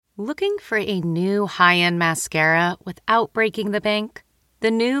Looking for a new high-end mascara without breaking the bank? The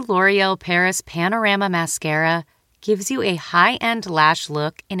new L'Oreal Paris Panorama Mascara gives you a high-end lash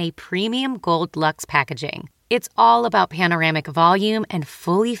look in a premium gold luxe packaging. It's all about panoramic volume and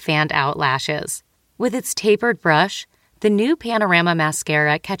fully fanned-out lashes. With its tapered brush, the new Panorama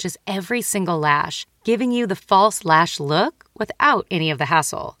Mascara catches every single lash, giving you the false lash look without any of the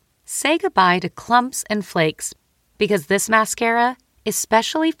hassle. Say goodbye to clumps and flakes, because this mascara is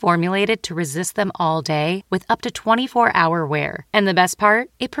specially formulated to resist them all day with up to 24-hour wear. And the best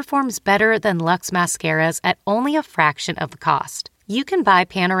part? It performs better than Luxe mascaras at only a fraction of the cost. You can buy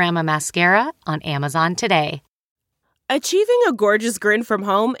Panorama Mascara on Amazon today. Achieving a gorgeous grin from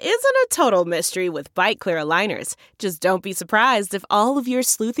home isn't a total mystery with Byte Clear aligners. Just don't be surprised if all of your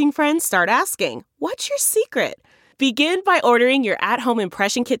sleuthing friends start asking, "What's your secret?" Begin by ordering your at-home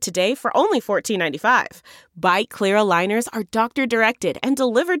impression kit today for only $14.95. Byte Clear aligners are doctor-directed and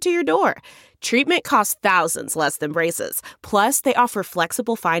delivered to your door. Treatment costs thousands less than braces. Plus, they offer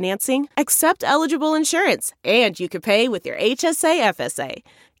flexible financing, accept eligible insurance, and you can pay with your HSA FSA.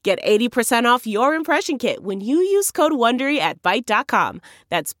 Get 80% off your impression kit when you use code WONDERY at Byte.com.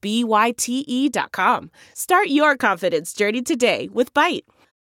 That's BYTE.com. Start your confidence journey today with Byte.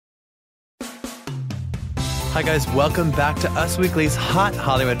 Hi, guys. Welcome back to Us Weekly's Hot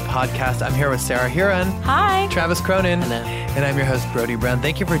Hollywood podcast. I'm here with Sarah Huron. Hi. Travis Cronin. Hello. And I'm your host, Brody Brown.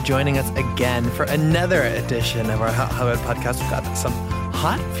 Thank you for joining us again for another edition of our Hot Hollywood podcast. We've got some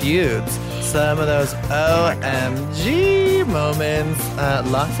hot feuds, some of those OMG moments,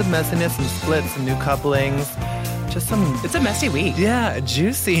 lots of messiness and splits and new couplings. Just It's a messy week. Yeah, a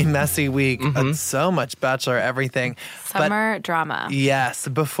juicy, messy week. So much Bachelor everything. Summer drama. Yes.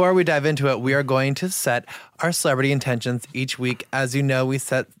 Before we dive into it, we are going to set our celebrity intentions each week. As you know, we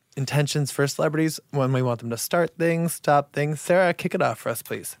set intentions for celebrities when we want them to start things, stop things. Sarah, kick it off for us,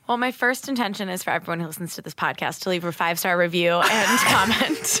 please. Well, my first intention is for everyone who listens to this podcast to leave a 5-star review and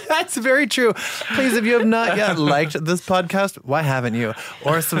comment. That's very true. Please, if you have not yet liked this podcast, why haven't you?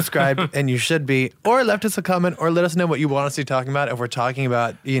 Or subscribed, and you should be. Or left us a comment, or let us know what you want us to be talking about. If we're talking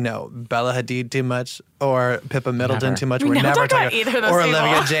about, Bella Hadid too much, or Pippa Middleton too much, we're never talking about either of those or people.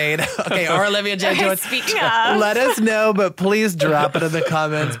 Olivia Jade. Okay, or Olivia Jade too much. Speaking of. Let us know, but please drop it in the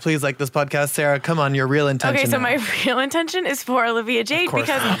comments. Please like this podcast. Sarah, come on, your real intention. Okay, so now. my real intention is for Olivia Jade course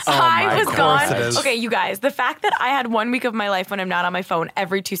because it is. I was Of gone. course it is. Okay, you guys, the fact that I had 1 week of my life when I'm not on my phone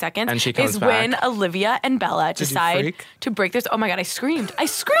every 2 seconds And she comes is back. when Olivia and Bella you decide freak? to break this. Oh my God, I screamed. I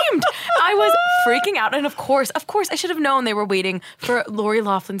was freaking out. And of course, I should have known they were waiting for Lori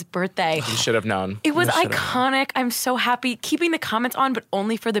Loughlin's birthday. You should have known. It was iconic. I'm so happy. Keeping the comments on, but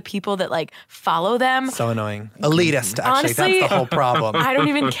only for the people that follow them. So annoying. Elitist, actually. Honestly, That's the whole problem. I don't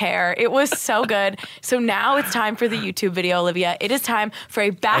even care. It was so good. So now it's time for the YouTube video, Olivia. It is time for a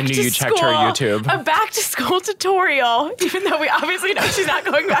back to you checked school, her YouTube. a back to school tutorial. Even though we obviously know she's not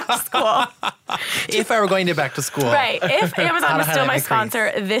going back to school. If I were going to back to school. Right. If Amazon was still my increase.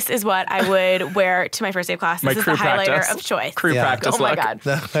 sponsor, this is what I would wear to my first day of class. This is the highlighter of choice. Crew Yeah. practice Oh my look. God.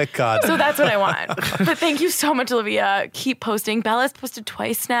 Oh my God. So that's what I want. But thank you so much, Olivia. Keep posting. Bella's posted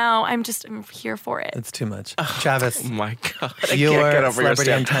twice now. I'm here for it. It's too much. Travis, Oh my God. I your can't get over your celebrity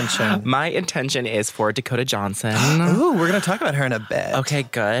step. intention. My intention is for Dakota Johnson. Ooh, we're going to talk about her in a bit. Okay,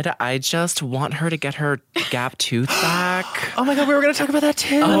 good. I just want her to get her gap tooth back. Oh my God, we were going to talk about that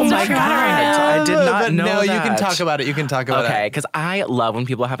too. Oh my God. I did not But know no, that. you can talk about it. You can talk about Okay, it. because I love when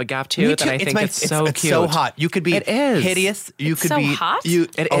people have a gap Me tooth, too. and I think it's so it's cute. so hot. You could be It is. hideous. You It's could so be hot?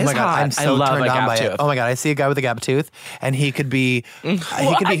 It oh is my God, hot. I'm I so love turned a on gap by it. tooth. Oh my God, I see a guy with a gap tooth, and he could be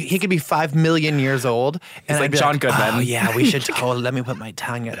he could be 5 million years old. And like I'd be John Goodman. Oh yeah, we should totally let me put my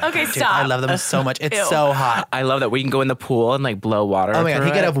tongue in it. Okay, Dude, stop. I love them so much. It's Ew. so hot. I love that we can go in the pool and blow water. Oh my God, through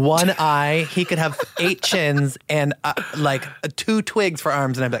he could it. have one eye, he could have 8 chins, and 2 twigs for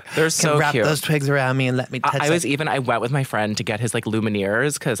arms, and I'd be like, They're "Can so wrap cute. those twigs around me and let me touch I them." went with my friend to get his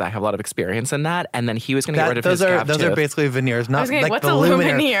Lumineers because I have a lot of experience in that, and then he was going to get rid of his gap Those are tooth. basically veneers, not was gonna- like what's the a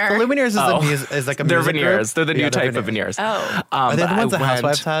Lumineers. Lumineer? The Lumineers is like a They're music veneers. group. They're the new Yeah, type veneers. of veneers. Oh. Are they the but ones I that Housewives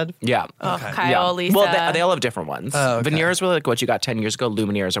went- had? Yeah. Oh, Okay. Kyle, Lisa. Well, they all have different ones. Oh, okay. Veneers were what you got 10 years ago.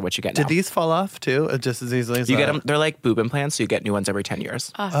 Lumineers are what you get now. Did these fall off too, just as easily as You get them. They're like boob implants, so you get new ones every 10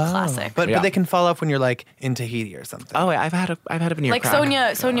 years. Classic. But Yeah. they can fall off when you're in Tahiti or something. Oh, wait, I've had a veneer Like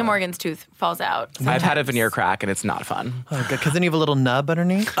crack. Sonia Morgan's tooth. falls out. I've had a veneer crack and it's not fun. Oh, good. Because then you have a little nub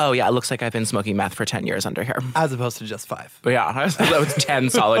underneath? Oh, yeah. It looks like I've been smoking meth for 10 years under here. As opposed to just 5. But yeah, that was 10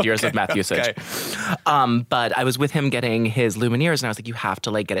 solid years of meth usage. Okay. But I was with him getting his Lumineers and I was like, you have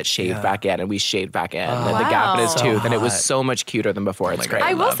to like get it shaved back in. And we shaved back in and the gap in his Wow. tooth. And it was hot. so much cuter than before. It's great.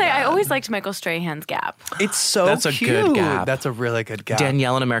 I will say, I always liked Michael Strahan's gap. It's so That's a cute. good gap. That's a really good gap.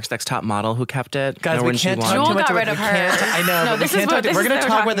 Danielle in America's Next Top Model who kept it. Guys, you know, we when she can't won. talk too Jewel much got about rid of we her. can't- I know, No, but this we is can't what- talk. this We're is going to what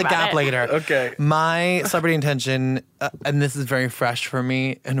talk we're about the talking gap about later. Okay. My celebrity intention, and this is very fresh for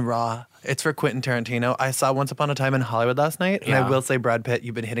me and raw. It's for Quentin Tarantino. I saw Once Upon a Time in Hollywood last night, and I Yeah. will say, Brad Pitt,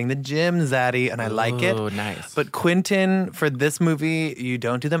 you've been hitting the gym, Zaddy, and I like it. Oh, nice. But Quentin, for this movie, you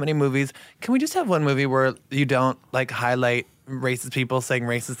don't do that many movies. Can we just have one movie where you don't like highlight racist people saying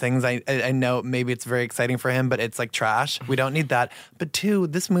racist things? I know maybe it's very exciting for him, but it's like trash. We don't need that. But 2,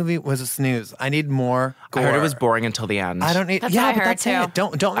 this movie was a snooze. I need more gore. I heard it was boring until the end. I don't need. That's yeah, what I but heard, that's too.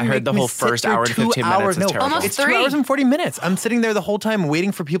 it. Don't. I heard make the me whole sit first through hour and 2 15 minutes hours. is No, terrible. Almost it's 3. 2 hours and 40 minutes. I'm sitting there the whole time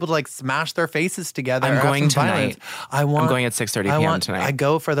waiting for people to like smash their faces together. I'm or have going some violence. tonight. I'm going at 6:30 I p.m. want- tonight. I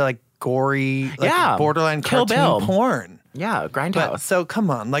go for the like gory, like Yeah. borderline Kill cartoon Bill. porn. Yeah, But Grindhouse. so come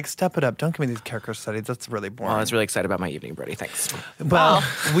on, like step it up. Don't give me these character studies. That's really boring. Well, I was really excited about my evening, Brody. Thanks. Well,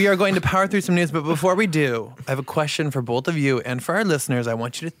 we are going to power through some news, but before we do, I have a question for both of you and for our listeners. I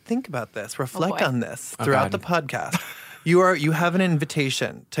want you to think about this, reflect boy. on this throughout the podcast. You have an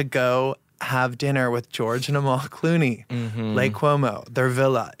invitation to go have dinner with George and Amal Clooney, Lake Como, their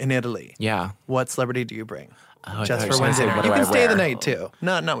villa in Italy. Yeah. What celebrity do you bring? I Just thought for you were Wednesday. gonna say, what You do can I stay the wear? night too.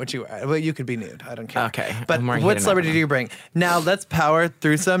 Not what you wear. Well, you could be nude. I don't care. Okay. But I'm wearing what hidden celebrity underwear. do you bring? Now let's power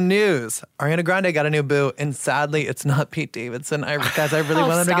through some news. Ariana Grande got a new boo, and sadly, it's not Pete Davidson. Guys, I really Oh,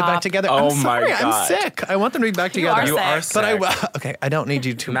 want them to get back stop. together. Oh, I'm my sorry. I'm God. sick. I want them to be back You together. are You are sick. But I sick. okay. I don't need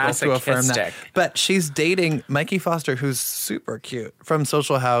you to affirm that. Masochistic. But she's dating Mikey Foster, who's super cute from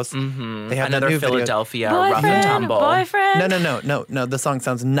Social House. They have that Another new video. Philadelphia rough and tumble. Boyfriend. No. The song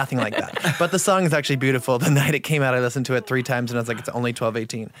sounds nothing like that. But the song is actually beautiful. The night it came out, I listened to it 3 times, and I was like, it's only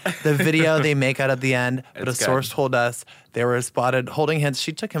 12:18. The video they make out at the end, but a It's good. source told us they were spotted holding hands.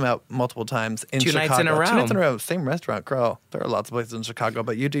 She took him out multiple times in 2 Chicago. nights in a row. 2 nights in a row. Same restaurant, girl. There are lots of places in Chicago,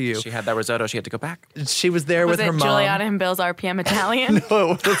 but you do you. She had that risotto. She had to go back. She was there Was with it her mom. Juliana and Bill's RPM Italian?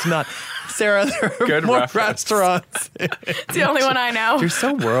 No, it's not. Sarah, there are Good more reference. restaurants. It's the only one I know. You're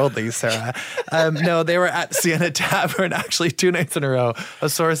so worldly, Sarah. No, they were at Sienna Tavern actually 2 nights in a row. A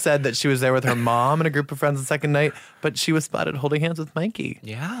source said that she was there with her mom and a group of friends the second night, but she was spotted holding hands with Mikey.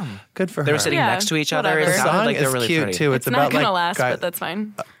 Yeah. Good for They her. were sitting Yeah, next to each other. whatever. It The sounded song like they is were really cute pretty. too. It's It's not about gonna like last, guy- but that's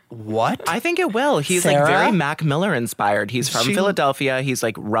fine. What? I think it will. He's like Sarah? very Mac Miller inspired. He's from She- Philadelphia. He's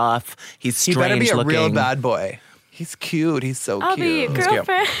like rough. He's He strange better be a looking. real bad boy. He's cute. He's so I'll be cute. your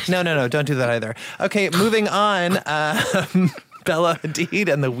girlfriend. No, don't do that either. Okay, moving on. Bella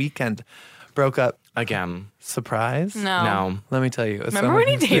Hadid and The Weeknd broke up. Again. Surprise? No. Let me tell you. Remember when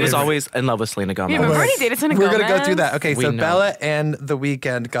he He dated? was always in love with Selena Gomez. Yeah, remember when he dated Selena We're Gomez? gonna go through that. Okay, We so know. Bella and The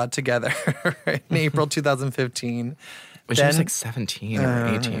Weeknd got together in April 2015. When she was Then- like 17 or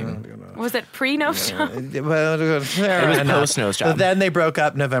 18. Was it pre-nose job? It was post-nose job. Then they broke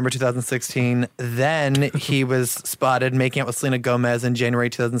up November 2016. Then he was spotted making out with Selena Gomez in January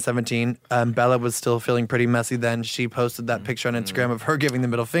 2017. Bella was still feeling pretty messy then. She posted that picture on Instagram of her giving the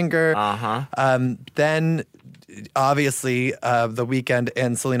middle finger. Then, obviously, The Weeknd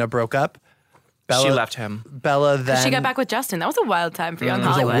and Selena broke up. She left him. Bella then... She got back with Justin. That was a wild time for young It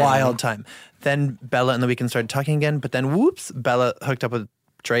was Hollywood. a wild time. Then Bella and The Weeknd started talking again, but then whoops, Bella hooked up with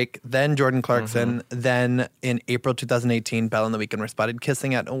Drake, then Jordan Clarkson, then in April 2018, Bella and The Weeknd were spotted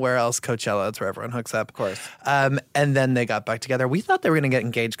kissing at where else? Coachella. That's where everyone hooks up. Of course. And then they got back together. We thought they were going to get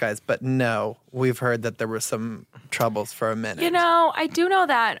engaged, guys, but no. We've heard that there were some troubles for a minute. You know, I do know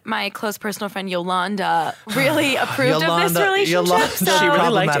that my close personal friend Yolanda really approved of this relationship. So She really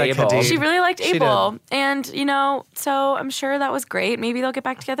liked problematic Abel. Hadid. she really liked She Abel. did. And, you know, so I'm sure that was great. Maybe they'll get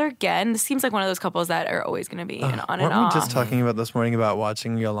back together again. This seems like one of those couples that are always going to be on and Weren't off. we just talking about this morning about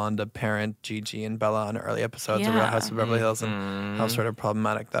watching Yolanda parent Gigi and Bella on early episodes of Real Yeah. House of Beverly Hills and how sort of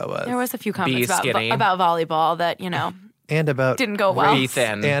problematic that was? There was a few comments skinny. about volleyball that, you know, and about didn't go well. Be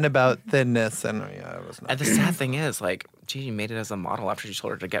thin. and about thinness, and yeah, it was not. And the sad thing is, like, Gigi made it as a model after she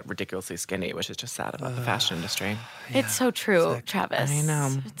told her to get ridiculously skinny, which is just sad about the fashion industry. It's so true, Travis. I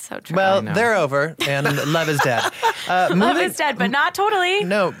know. It's so true. Well, know. they're over, and love is dead. Love is dead, but not totally.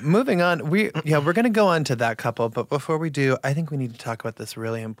 No, moving on. We're going to go on to that couple, but before we do, I think we need to talk about this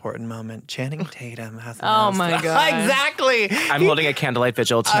really important moment. Channing Tatum has announced. Oh my God. Exactly. I'm holding a candlelight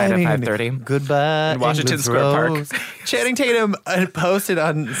vigil tonight at 5:30. Goodbye, In Washington England's Square Park. Rose. Channing Tatum posted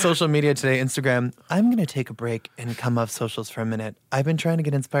on social media today, Instagram, I'm going to take a break and come off socials for a minute. I've been trying to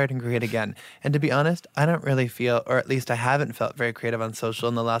get inspired and create again. And to be honest, I don't really feel, or at least I haven't felt very creative on social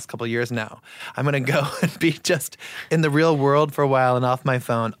in the last couple of years now. I'm going to go and be just in the real world for a while and off my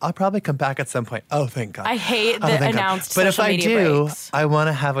phone. I'll probably come back at some point. Oh, thank God. I hate the thank God. announced But if social I media do, breaks. I want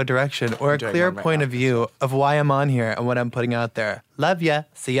to have a direction or a doing clear one right point now. of view of why I'm on here and what I'm putting out there. Love ya.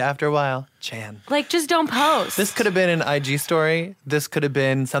 See ya after a while. Chan. Like, just don't post. This could have been an IG story. This could have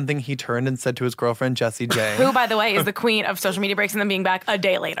been something he turned and said to his girlfriend, Jessie J. Who, by the way, is the queen of social media breaks and then being back a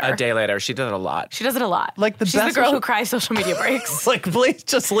day later. A day later, she did it a lot. She does it a lot. Like the She's best the girl social- who cries social media breaks. Like, please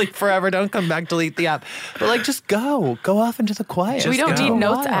just leave forever. Don't come back. Delete the app. But like, just go. Go off into the quiet. We don't Just need go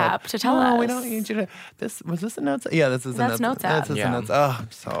Notes wild. app to tell No, we us. don't need you to. Was this a Notes? Yeah, this is a That's Notes app. This is Yeah. a Notes. Oh,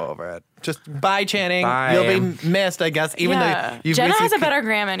 I'm so over it. Just bye, Channing. Bye. You'll be missed, I guess. Even yeah. though you've Jenna has a recently- better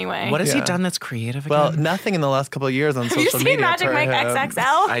gram anyway. What has he Yeah. done that's creative again? Well, nothing in the last couple of years on Have you social seen media. Magic Mike perhaps.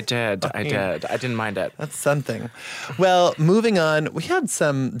 XXL? I did. I didn't mind it. That's something. Well, moving on, we had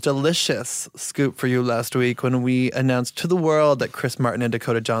some delicious scoop for you last week when we announced to the world that Chris Martin and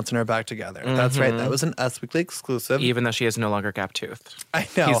Dakota Johnson are back together. That's right. That was an Us Weekly exclusive. Even though she is no longer gap-toothed. I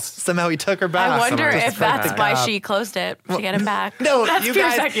know. He's- Somehow he took her back. I wonder Someone if just that's back why up. she closed it to get him back. No, that's you pure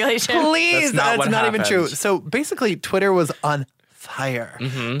guys, speculation. Please, That's not that's what not even true. happened. So basically, Twitter was on fire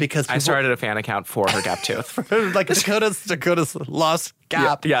because I people, started a fan account for her gap tooth. like Dakota's lost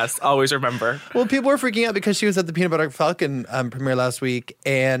gap. Yes, always remember. Well, people were freaking out because she was at the Peanut Butter Falcon premiere last week,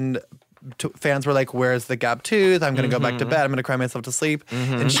 and fans were like, "Where's the gap tooth? I'm going to go back to bed. I'm going to cry myself to sleep."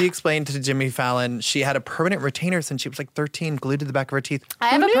 And she explained to Jimmy Fallon she had a permanent retainer since she was like 13, glued to the back of her teeth. I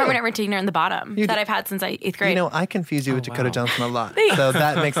have Who a knew? permanent retainer in the bottom that I've had since 8th grade. You know, I confuse you with Dakota wow. Johnson a lot, so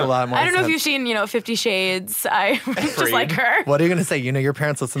that makes a lot more I don't know sense. if you've seen, 50 Shades. I just Freed. like her. What are you going to say? You know your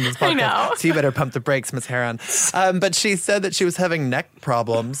parents listen to this podcast. I know. So you better pump the brakes, Miss Heron. But she said that she was having neck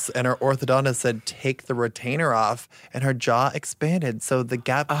problems, and her orthodontist said take the retainer off, and her jaw expanded, so the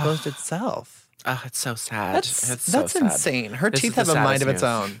gap closed itself. Oh, it's so sad. That's It's so sad. insane. Her This teeth is the have a mind saddest of its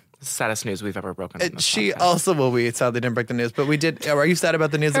news. own. It's the saddest news we've ever broken. On this She podcast. also, well, we sadly didn't break the news, but we did. Are you sad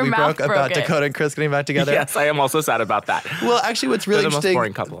about the news that Her we mouth broke about broke it. Dakota and Chris getting back together? Yes, I am also sad about that. Well, actually, what's really They're the most interesting,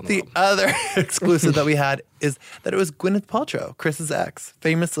 boring couple in the world. other exclusive that we had is that it was Gwyneth Paltrow, Chris's ex,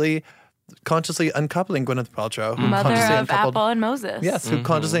 famously, consciously uncoupling Gwyneth Paltrow, who Mother consciously of uncoupled. Apple and Moses. Yes, who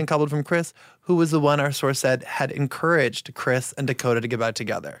consciously uncoupled from Chris, who was the one our source said had encouraged Chris and Dakota to get back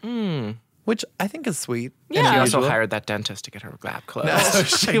together. Which I think is sweet. and Yeah. She also unusual. hired that dentist to get her gap closed. No,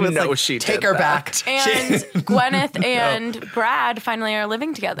 she was No, like, she take did her that. back. And Gwyneth and Brad finally are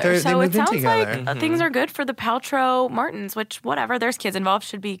living together. They So it moved in sounds together. like things are good for the Paltrow Martins, which, whatever, there's kids involved,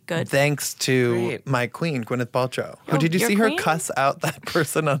 should be good. Thanks to Great. my queen, Gwyneth Paltrow. Oh, Did you your see her queen? cuss out that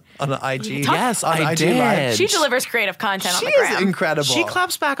person on an IG? Yes, on I IG did. Live? She delivers creative content She on the is gram. incredible. She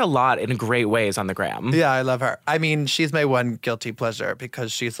claps back a lot in great ways on the gram. Yeah, I love her. I mean, she's my one guilty pleasure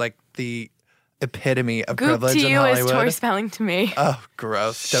because she's like the epitome of Goop privilege to in you Hollywood. is Tori Spelling to me. Oh,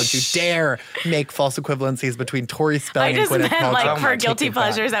 gross. Don't you dare make false equivalencies between Tori I Spelling just and meant Gwyneth Paltrow. like I'm for gonna take guilty it back.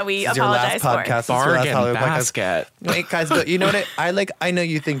 pleasures that we This is your last apologize for. podcast. This is your last Bargain Hollywood podcast. basket. Wait, guys, but you know what? I know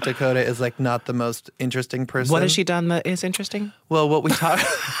you think Dakota is like not the most interesting person. What has she done that is interesting? Well, what we talked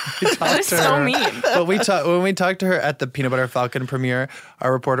That is so mean. when we talked to her at the Peanut Butter Falcon premiere,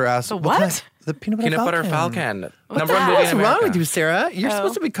 our reporter asked, The what? The Peanut Butter Peanut Butter Falcon. Falcon. the Number one hell? movie What's in wrong America. with you, Sarah? You're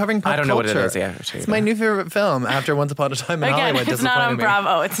supposed to be covering pop I don't know what it culture. is, yeah, It's my new favorite film after Once Upon a Time in Again, Hollywood. it's not on disappointed me.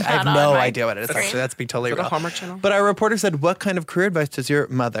 Bravo. It's I have not no on my idea what it is. screen. Actually, let's be totally Is it a real. Hallmark channel? But our reporter said, what kind of career advice does your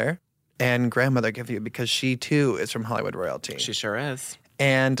mother and grandmother give you? Because she, too, is from Hollywood royalty. She sure is.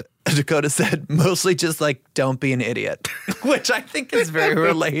 And Dakota said, mostly just like, don't be an idiot, which I think is very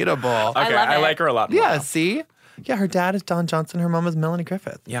relatable. Okay, love I it. like her a lot more. Yeah, see? Yeah, her dad is Don Johnson. Her mom is Melanie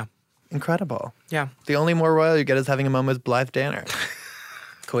Griffith. Yeah. Incredible. Yeah. The only more royal you get is having a mom with Blythe Danner.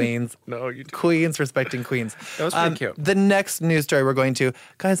 Queens. No, you do. Queens respecting queens. That was pretty cute. The next news story we're going to,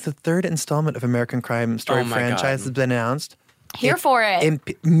 guys, the third installment of American Crime Story Oh my franchise God. has been announced. Here for it.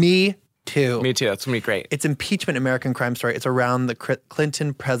 Me too. Me too. That's gonna be great. It's impeachment American Crime Story. It's around the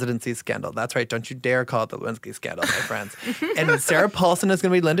Clinton presidency scandal. That's right. Don't you dare call it the Lewinsky scandal, my friends. And Sarah Paulson is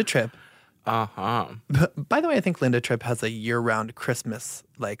going to be Linda Tripp. Uh-huh. By the way, I think Linda Tripp has a year-round Christmas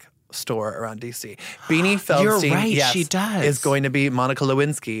store around DC. Beanie Feldstein, right, yes, she does. is going to be Monica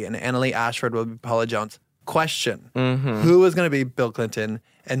Lewinsky, and Annalee Ashford will be Paula Jones. Question: Mm-hmm. Who is going to be Bill Clinton,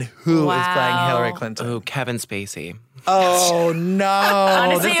 And who is Wow. playing Hillary Clinton? Oh, Kevin Spacey. Oh no!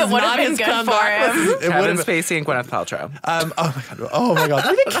 Honestly, This it is would have not been his good comeback. for him. It would Kevin have. Spacey and Gwyneth Paltrow. Oh my god!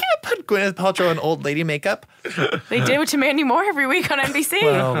 They can't put Gwyneth Paltrow in old lady makeup. They do it to Mandy Moore every week on NBC.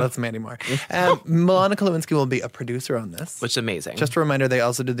 Well, that's Mandy Moore. Monica Lewinsky will be a producer on this. Which is amazing. Just a reminder, they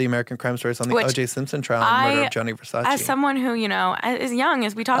also did the American Crime Stories on the Which O.J. Simpson trial and murder of Gianni Versace. As someone who, as young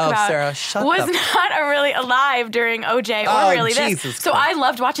as we talk Oh, about, Sarah, shut was the- not really alive during OJ or Oh, really this. Jesus So Christ. I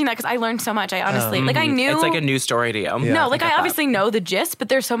loved watching that because I learned so much. I honestly, I knew. It's like a new story to you. Yeah. No, like I obviously know the gist, but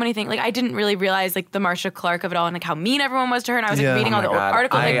there's so many things. Like I didn't really realize like the Marcia Clark of it all and like how mean everyone was to her. And I was like Yeah. reading Oh all the Oh my God.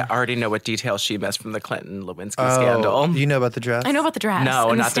 articles. I Like, already know what details she missed from the Clinton-Lewinsky Oh, scandal. you know about the dress? I know about the dress. No,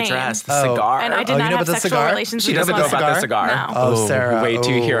 and not the stain. dress. The Oh. cigar. And I did Oh, you not know have about the sexual cigar? relations She with doesn't this know one. about the cigar. No. Oh, Sarah. Wait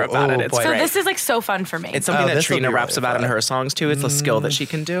till you hear about it. It's boy. So great. this is like so fun for me. It's something that this will Trina be raps really about in fun. her songs too. It's a skill that she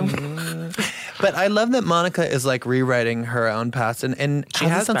can do. But I love that Monica is like rewriting her own past and She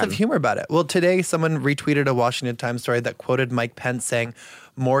has a has sense of been. humor about it. Well, today someone retweeted a Washington Times story that quoted Mike Pence saying,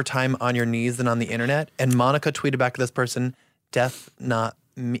 "More time on your knees than on the internet." And Monica tweeted back to this person, "Death not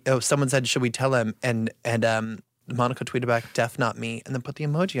me." Oh, someone said, "Should we tell him?" And Monica tweeted back, "Death not me," and then put the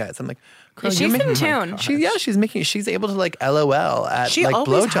emoji eyes. I'm like, girl, She's you're in making- tune. She's able to like LOL at She like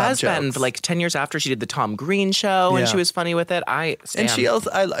always blowjob has jokes. been. Like 10 years after she did the Tom Green show, and Yeah. she was funny with it. I stand. And she also,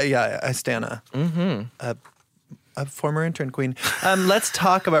 I stan her. A former intern queen. Let's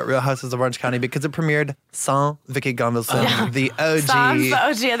talk about Real Houses of Orange County because it premiered sans Vicky Gunvalson, the OG. Sans the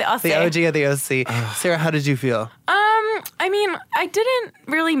OG of the OC. The OG of the OC. Sarah, how did you feel? I mean, I didn't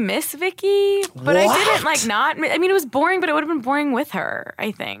really miss Vicky, but I didn't like not. I mean, it was boring, but it would have been boring with her,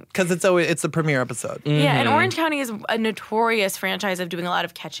 I think. Because it's the premiere episode. Yeah, and Orange County is a notorious franchise of doing a lot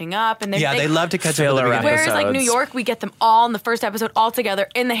of catching up, and Yeah, they love to catch up Filler at the beginning. Whereas like New episodes. York, we get them all in the first episode all together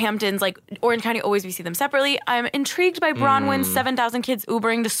in the Hamptons. Like Orange County, always we see them separately. I'm intrigued by Bronwyn's 7,000 kids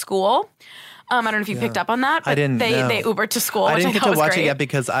Ubering to school. I don't know if you picked up on that, but I didn't they know. they Ubered to school, I which didn't I get thought to was watch great. it yet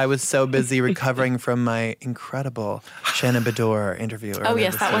because I was so busy recovering from my incredible Shannon Bedore interview. Oh, earlier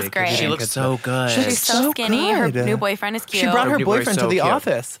yes, this that was week. great. You She didn't looks get so to- good. She's so skinny. Her good. new boyfriend is cute. She brought her new boyfriend's boyfriend to so the cute.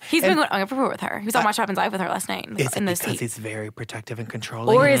 office. He's And been going over with her. He was on Watch What Happens Live with her last night Is in it the because seat. he's very protective and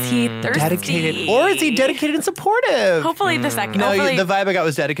controlling? Or is he thirsty? dedicated? Or is he dedicated and supportive? Hopefully the second. No, hopefully, the vibe I got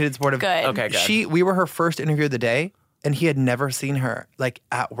was dedicated, supportive. Good. Okay, good. We were her first interview of the day, and he had never seen her like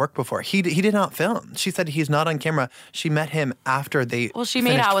at work before. He did not film. She said he's not on camera. She met him after they. well, she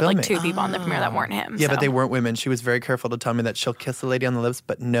made finished out with like filming. 2 people on the premiere that weren't him. Yeah, but so. they weren't women. She was very careful to tell me that she'll kiss the lady on the lips,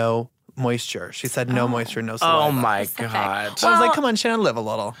 but no moisture. She said no moisture, no saliva. Oh my Specific. God. I was Well, like, come on, Shannon, live a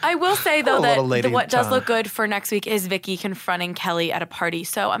little. I will say though Poor little lady that what does tongue. look good for next week is Vicky confronting Kelly at a party.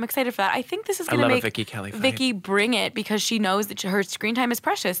 So I'm excited for that. I think this is going to love a make Vicky Kelly fight. Vicky bring it because she knows that her screen time is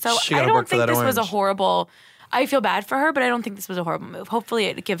precious. So She I gotta don't work for think that this was a orange. horrible. I feel bad for her, but I don't think this was a horrible move. Hopefully,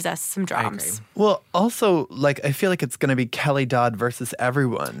 it gives us some drums. Well, also, like, I feel like it's going to be Kelly Dodd versus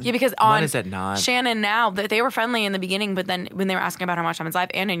everyone. Yeah, because on is it not? Shannon now, they were friendly in the beginning, but then when they were asking about her on Watch What Happens Live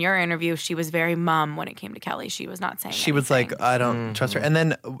and in your interview, she was very mum when it came to Kelly. She was not saying She was like, anything. I don't trust her. And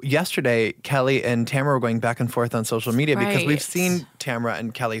then yesterday, Kelly and Tamara were going back and forth on social media because Right. we've seen Tamara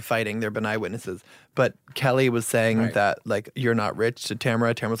and Kelly fighting. There have been eyewitnesses. But Kelly was saying that, like, you're not rich to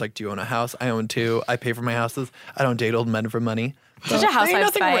Tamara. Tamara's like, do you own a house? I own 2. I pay for my houses. I don't date old men for money. Such a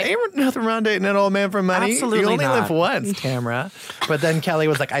housewives fight. Ain't nothing wrong dating an old man for money. Absolutely You only not. live once, Tamara. But then Kelly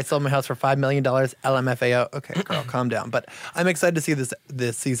was like, I sold my house for $5 million, LMFAO. Okay, girl, calm down. But I'm excited to see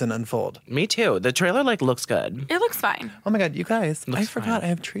this season unfold. Me too. The trailer like looks good. It looks fine. Oh my God, you guys, I Looks forgot fine. I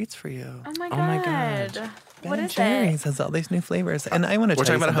have treats for you. Oh my my god. God. What Ben is Jerry's it? has all these new flavors. And I want to We're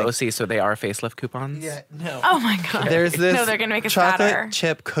tell talking you about something. OC, so they are facelift coupons. Yeah, no. Oh my god. There's this No, they're gonna make us chocolate fatter.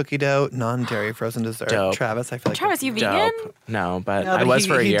 chip cookie dough non-dairy frozen dessert. Dope. Travis, I feel like Travis, you vegan? Dope. No, but No, I but was he-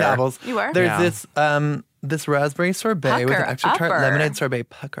 for a he year. dabbles. You were? There's Yeah. this raspberry sorbet with an Pucker extra tart upper. lemonade sorbet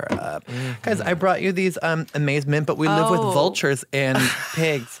pucker up. Guys, I brought you these amazement, but we live with Oh. vultures and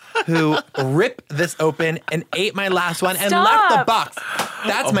pigs who ripped this open and ate my last one and left the Stop. box.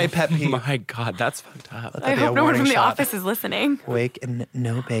 That's my pet peeve. My God, that's fucked up. Let I that be a hope no one warning from the shot. office is listening. Wake and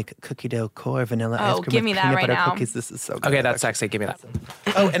no bake cookie dough core vanilla Oh, ice cream give with me that peanut right butter now. cookies. This is so good. Okay, that's sexy. Give me that.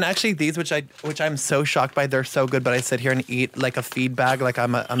 Oh, and actually these, which I'm so shocked by, they're so good. But I sit here and eat like a feed bag, like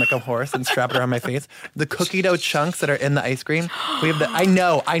I'm like a horse, and strap it around my face. The cookie dough chunks that are in the ice cream. We have the. I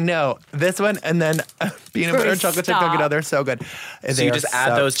know this one, and then peanut butter Bruce, chocolate chip stop. cookie dough. They're so good. So you just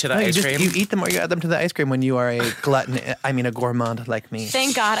add those to the ice you cream? You eat them or you add them to the ice cream when you are a glutton. I mean, a gourmand like me.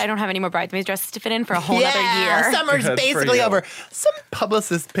 Thank God I don't have any more bridesmaids dresses to fit in for a whole other year. Summer's Good for basically you. over. Some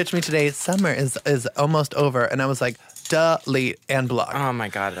publicist pitched me today. Summer is almost over, and I was like, delete and block. Oh my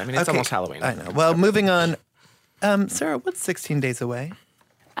God. I mean, it's Okay, almost Halloween. I know. Well, moving on. Sarah, what's 16 days away?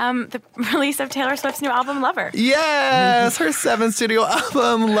 the release of Taylor Swift's new album, Lover. Yes, her 7th studio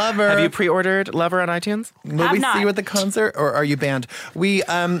album, Lover. Have you pre-ordered Lover on iTunes? Will we see you at the concert, or are you banned? We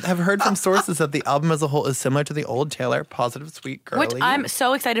have heard from sources that the album as a whole is similar to the old Taylor, positive, sweet, girly. Which I'm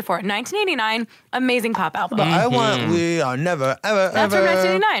so excited for. 1989, amazing pop album. But I want We Are Never, Ever, That's Ever. from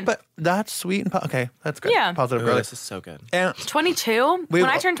 1989. But that's sweet and okay, that's good. Yeah. Positive, Ooh, girly. this is so good. And 22? When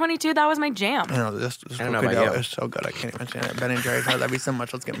I turned 22, that was my jam. I know this I don't know cookie about dough you. is so good. I can't even stand it. Ben and Jerry's. I love you so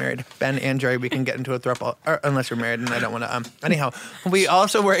much. Let's get married. Ben and Jerry, we can get into a throuple, or unless you're married, and I don't want to. Anyhow, we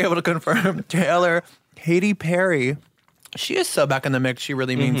also were able to confirm Taylor, Katy Perry. She is so back in the mix. She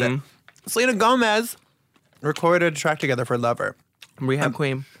really means it. Selena Gomez recorded a track together for Lover Rehab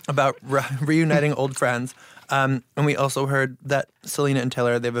Queen. about reuniting old friends. And we also heard that Selena and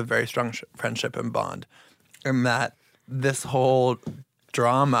Taylor, they have a very strong friendship and bond. And that this whole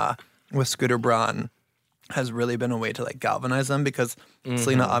drama with Scooter Braun has really been a way to like galvanize them, because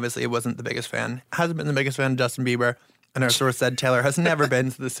Selena obviously wasn't the biggest fan, hasn't been the biggest fan of Justin Bieber. And our source said Taylor has never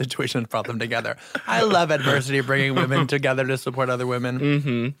been to this situation and brought them together. I love adversity, bringing women together to support other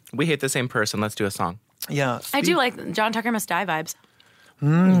women. We hate the same person. Let's do a song. Yeah. I do like John Tucker Must Die vibes.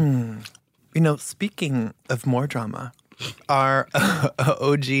 You know, speaking of more drama, our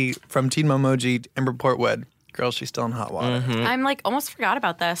OG from Teen Mom OG, Amber Portwood, girl, she's still in hot water. I'm like almost forgot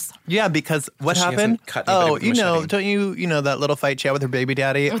about this. Yeah, because what She happened? hasn't cut anybody Oh, with a you know, machete. don't you know that little fight she had with her baby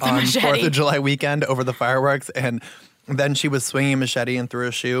daddy With the on machete. 4th of July weekend over the fireworks, and then she was swinging a machete and threw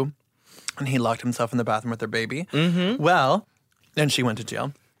a shoe, and he locked himself in the bathroom with her baby. Well, and she went to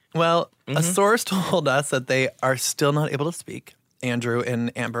jail. Well, a source told us that they are still not able to speak, Andrew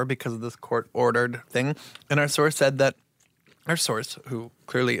and Amber, because of this court-ordered thing. And our source said that, our source, who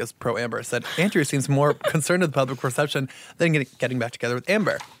clearly is pro-Amber, said Andrew seems more concerned with public perception than getting back together with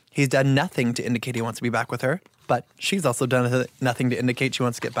Amber. He's done nothing to indicate he wants to be back with her, but she's also done nothing to indicate she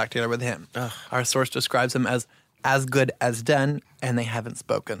wants to get back together with him. Our source describes him as good as done, and they haven't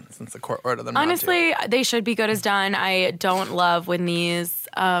spoken since the court ordered them not to. Honestly, they should be good as done. I don't love when these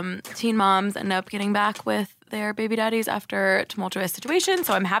teen moms end up getting back with their baby daddies after tumultuous situations.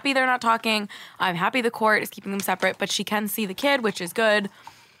 So I'm happy they're not talking. I'm happy the court is keeping them separate, but she can see the kid, which is good.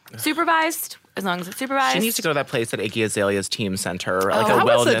 Supervised, as long as it's supervised. She needs to go to that place at Iggy Azalea's team center, like Oh. a How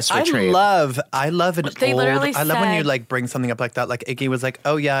wellness retreat. I love an They literally I love when you said- like bring something up like that. Like Iggy was like,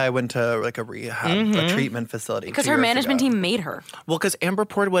 "Oh yeah, I went to like a rehab, a treatment facility." because 2 her years management ago." team made her. Well, because Amber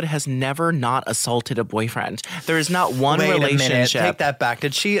Portwood has never not assaulted a boyfriend. There is not one Wait relationship. a minute, take that back.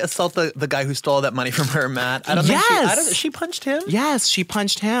 Did she assault the guy who stole that money from her, Matt? I don't think Yes! she punched him. Yes, she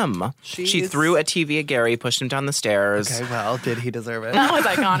punched him. She She's- threw a TV at Gary, pushed him down the stairs. Okay, well, did he deserve it? That was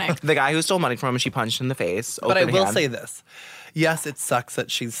iconic. The guy who stole money from him, she punched in the face. But I open will hand. say this. Yes, it sucks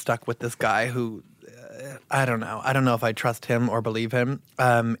that she's stuck with this guy who, I don't know. I don't know if I trust him or believe him.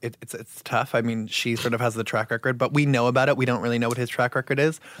 It's tough. I mean, she sort of has the track record, but we know about it. We don't really know what his track record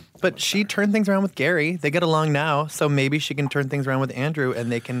is. But she turned things around with Gary. They get along now, so maybe she can turn things around with Andrew,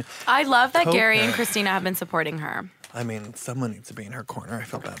 and they can. I love that Hope Gary and that- Christina have been supporting her. I mean, someone needs to be in her corner. I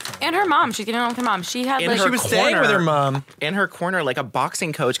feel bad for her. And her mom. She's getting along with her mom. She had In like her She was staying with her mom. In her corner, like a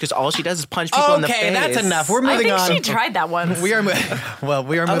boxing coach, because all she does is punch people in the face. Okay, that's enough. We're I moving think on. she tried that once. We are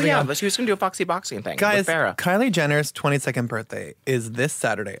we are Oh moving yeah, on. but she was going to do a foxy boxing thing Guys, with Farrah. Kylie Jenner's 22nd birthday is this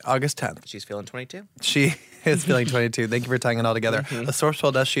Saturday, August 10th. She's feeling 22. She is feeling 22. Thank you for tying it all together. A source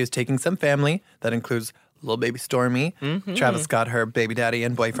told us she is taking some family. That includes little baby Stormy, Travis Scott, her baby daddy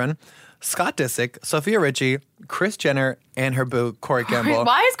and boyfriend, Scott Disick, Sophia Richie, Kris Jenner, and her boo, Corey Gamble.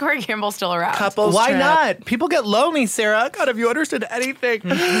 Why is Corey Gamble still around? Couples Why trip. not? People get lonely, Sarah. God, have you understood anything?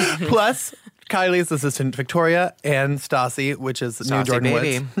 Plus, Kylie's assistant Victoria and Stassi, which is Stassi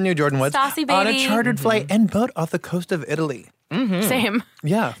baby. New Jordan Woods, Stassi on a baby. chartered flight and boat off the coast of Italy. Same.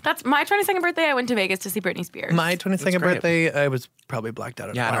 Yeah. That's my 22nd birthday. I went to Vegas to see Britney Spears. My 22nd great. birthday, I was probably blacked out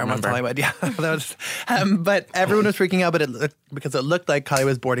at Yeah, I a bar don't in West remember. Hollywood. Yeah, that was, but everyone was freaking out, because it looked like Kylie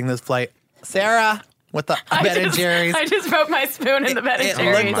was boarding this flight. Sarah, with the Ben and Jerry's. I just broke my spoon in the Ben and It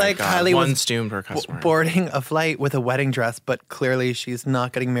Jerry's. looked like God, Kylie one was spoon per customer. boarding a flight with a wedding dress, but clearly she's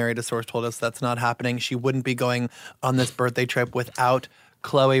not getting married. A source told us that's not happening. She wouldn't be going on this birthday trip without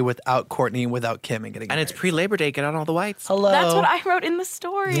Chloe, without Courtney, without Kim and getting And married. it's pre-Labor Day. Get out all the whites. Hello. That's what I wrote in the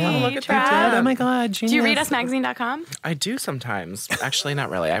story. Yeah, look at Trav. that. Oh my God, genius. Do you read usmagazine.com? I do sometimes. Actually, not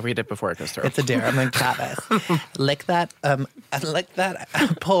really. I read it before it goes through. It's a dare. I'm like, Travis, lick that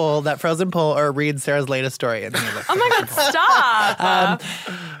pole, that frozen pole, or read Sarah's latest story. And Oh my God, stop.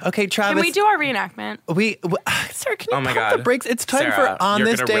 Okay, Travis. Can we do our reenactment? Sarah, can you Oh my pump the God. brakes? It's time Sarah, for On you're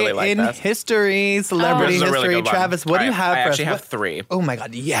This gonna Day really like in this. History, Celebrity This is a really History. good one. Travis, what do you All have right, for I us? actually have 3. Oh my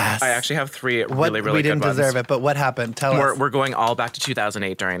God, yes. I actually have 3 What, really, really we didn't good ones. deserve it, but what happened? Tell us. We're going all back to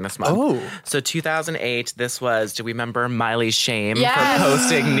 2008 during this month. Oh. So 2008, this was, do we remember Miley's shame Yes. for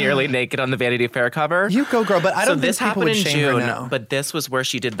posting nearly naked on the Vanity Fair cover? You go, girl, but I don't So this think people happened would in shame her June, now. but this was where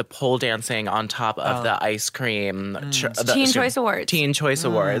she did the pole dancing on top of the ice cream. Teen Choice Awards. Teen Choice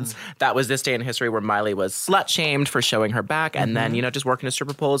Awards. That was this day in history where Miley was slut-shamed for showing her back and then, just working a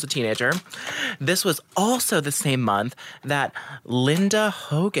stripper pole as a teenager. This was also the same month that Linda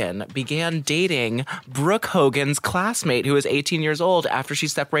Hogan began dating Brooke Hogan's classmate who was 18 years old after she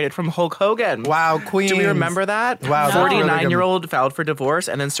separated from Hulk Hogan. Wow, queen. Do we remember that? Wow, that's really good. 49-year-old filed for divorce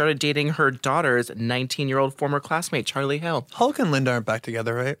and then started dating her daughter's 19-year-old former classmate, Charlie Hill. Hulk and Linda aren't back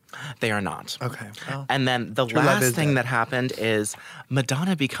together, right? They are not. Okay. Well, And then the True love last is thing dead. that happened is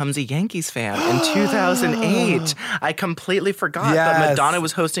Madonna becomes a Yankees fan in 2008. I completely forgot, Yes. but Madonna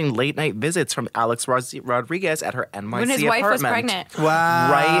was hosting late night visits from Alex Rodriguez at her NYC When his wife was apartment. pregnant.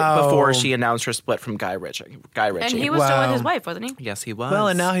 wow. Right before she announced her split from Guy Ritchie. And he was still with Wow. his wife, wasn't he? Yes, he was. Well,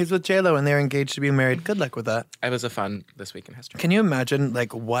 and now he's with J-Lo and they're engaged to be married. Good luck with that. It was a fun this week in history. Can you imagine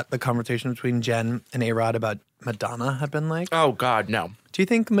what the conversation between Jen and A-Rod about Madonna have been like? Oh, God, no. Do you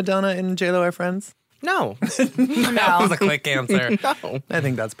think Madonna and J-Lo are friends? No. That was a quick answer. No. I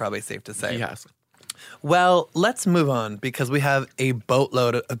think that's probably safe to say. Yes. Well, let's move on because we have a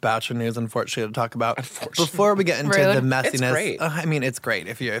boatload of Bachelor news, unfortunately, to talk about. Before we get into Rude. the messiness, It's great. I mean, it's great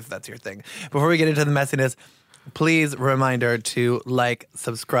if that's your thing. Before we get into the messiness, please reminder to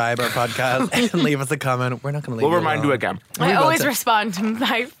subscribe our podcast, and leave us a comment. We're not going to leave. We'll remind you alone. again. I will always too. respond to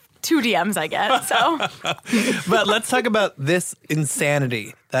my 2 DMs I get. So But let's talk about this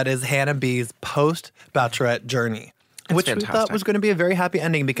insanity that is Hannah B's post-Bachelorette journey. Which we thought fantastic. was going to be a very happy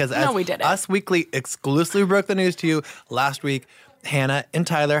ending because as we didn't. Us Weekly exclusively broke the news to you last week, Hannah and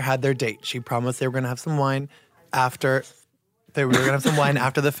Tyler had their date. She promised they were going to have some wine after we were going to have some wine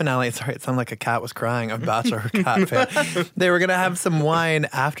after the finale. Sorry, it sounded like a cat was crying, a Bachelor cat fan. They were going to have some wine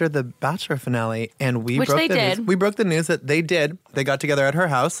after the Bachelor finale, and we Which broke they the news. did. We broke the news that they did. They got together at her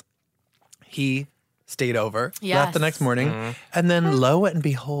house. He stayed over, left the Yes. next morning, and then lo and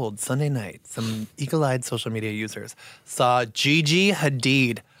behold, Sunday night, some eagle-eyed social media users saw Gigi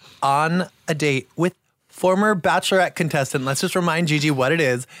Hadid on a date with former Bachelorette contestant. Let's just remind Gigi what it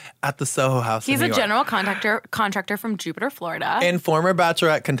is at the Soho House he's in New a York. general contractor from Jupiter, Florida. And former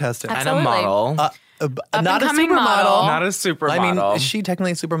Bachelorette contestant. And a Absolutely. model. Not a and coming supermodel. model. Not a supermodel. I mean, is she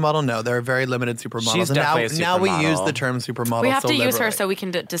technically a supermodel? No, there are very limited supermodels. She's and definitely a now we supermodel. use the term supermodel. we have so to use her liberally. so we can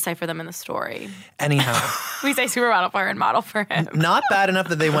decipher them in the story. Anyhow. We say supermodel for her and model for him. Not bad enough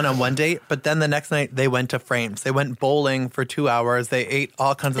that they went on one date, but then the next night they went to Frames. They went bowling for 2 hours. They ate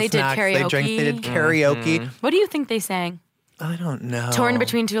all kinds They of did snacks. They drank. They did karaoke. karaoke. What do you think they sang? I don't know. Torn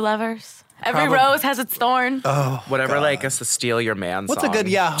between two lovers. Every Probably- rose has its thorn. Whatever, like, is to steal your man What's song. a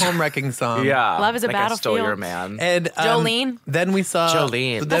good home wrecking song? Yeah. Love is a like I stole battlefield. your man. And Jolene? Then we saw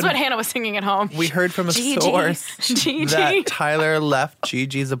Jolene. That's then what Hannah was singing at home. we heard from a Gigi. source Gigi. that Tyler left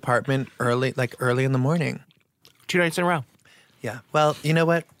Gigi's apartment early in the morning. 2 nights in a row. Yeah. Well, you know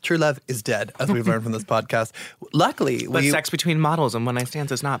what? True love is dead, as we've learned from this podcast. Luckily, But sex between models and one-night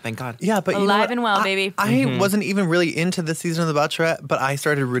stands is not, thank God. Yeah, but you know Alive what? and well, baby. I wasn't even really into this season of The Bachelorette, but I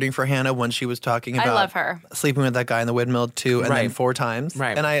started rooting for Hannah when she was talking I about love her. sleeping with that guy in the windmill 2 and then Right. 4 times.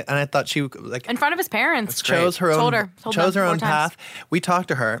 Right. And I thought she In front of his parents. chose her Told own her. Told chose them her 4 own times. path. We talked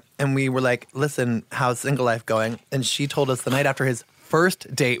to her and we were like, "Listen, how's single life going?" And she told us the night after his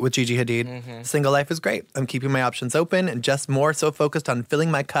first date with Gigi Hadid, single life is great. I'm keeping my options open and just more so focused on filling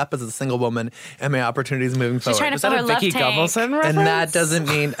my cup as a single woman and my opportunities moving forward. trying to Is that fill a her left Vicky tank. Gumbelson reference? And that doesn't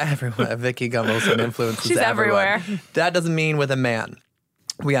mean everyone. Vicky Gumbelson influences She's everyone. everywhere. That doesn't mean with a man.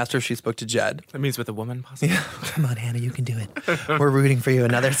 We asked her if she spoke to Jed. That means with a woman, possibly. Come on, Hannah, you can do it. We're rooting for you.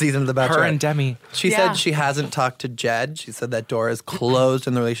 Another season of The Bachelor. Her and Demi. She Yeah. said she hasn't talked to Jed. She said that door is closed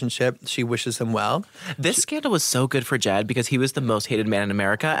in the relationship. She wishes him well. This scandal was so good for Jed because he was the most hated man in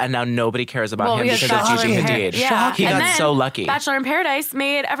America, and now nobody cares about him because of Bachelor Gigi in Par- Hadid. Yeah. He And got then so lucky. Bachelor in Paradise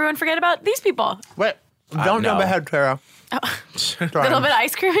made everyone forget about these people. Wait, don't jump no. ahead, Tara. Little bit of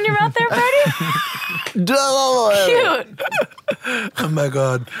ice cream in your mouth there, Brody? Cute. Oh my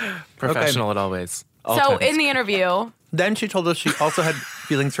God. Professional at always. All So times. in the interview, Then she told us she also had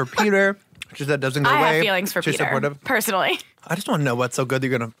feelings for Peter. She said doesn't go I away. have feelings for She's Peter, supportive. personally. I just want to know what's so good that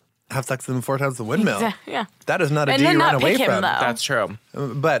you're going to have sex with him 4 times the windmill. Yeah. That is not a And deal then you run not away pick him, from. though. That's true.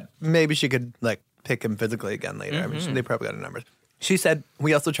 But maybe she could pick him physically again later. I mean, they probably got her numbers. She said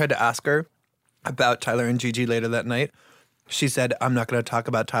we also tried to ask her about Tyler and Gigi later that night. She said, I'm not going to talk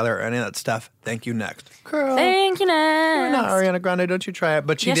about Tyler or any of that stuff. Thank you, next. Girl. Thank you, Why not, next. Ariana Grande? Don't you try it?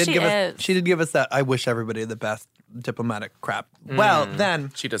 But she Yes, did she give is. us. She did give us that. I wish everybody the best diplomatic crap. Well,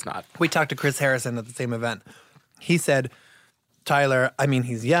 then She does not. we talked to Chris Harrison at the same event. He said, Tyler, I mean,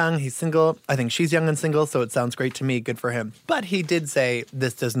 he's young, he's single. I think she's young and single, so it sounds great to me. Good for him. But he did say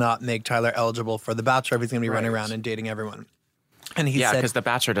this does not make Tyler eligible for The Bachelor if he's going to be running around and dating everyone. And he Yeah, said, because The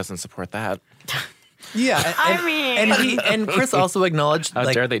Bachelor doesn't support that. yeah. I mean- and Chris also acknowledged, How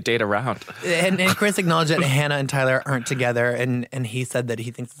like, dare they date around? and Chris acknowledged that Hannah and Tyler aren't together, and he said that he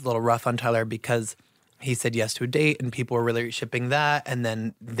thinks it's a little rough on Tyler because he said yes to a date, and people were really shipping that, and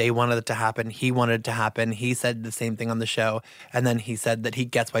then they wanted it to happen. He wanted it to happen. He said the same thing on the show, and then he said that he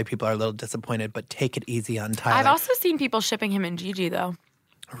gets why people are a little disappointed, but take it easy on Tyler. I've also seen people shipping him and Gigi, though.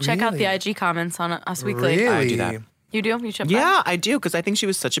 Check out the Really? IG comments on Us Weekly. Really? I do that. You do? You ship them? Yeah, I do, because I think she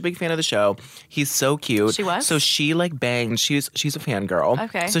was such a big fan of the show. He's so cute. She was? So she like banged. She's a fangirl.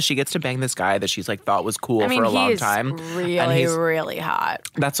 Okay. So she gets to bang this guy that she's like thought was cool I mean, for a long he is time. really, and he's, really hot.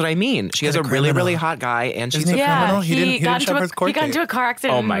 that's what I mean. She has a He's a really, really criminal. hot guy, and she's Isn't he? a criminal? Yeah, He didn't got show up for his court he got into date. a car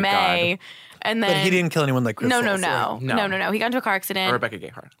accident Oh my in May. And then But he didn't kill anyone like Chris. No. Soules. He got into a car accident. Rebecca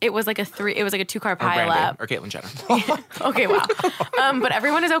Gayheart. It was like a 2-car Or Brandy. pileup. Or Caitlyn Jenner. Okay, wow. But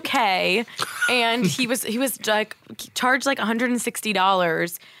everyone is okay, and he was like charged like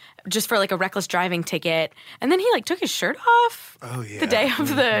 $160 just for like a reckless driving ticket, and then he like took his shirt off. Oh, yeah. The day of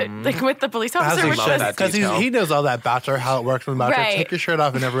the like with the police officer, which love was that. Because detail. he knows all that Bachelor, how it works with Bachelor. Right. Take your shirt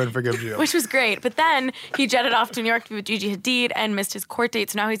off and everyone forgives you. which was great. But then he jetted off to New York to be with Gigi Hadid and missed his court date.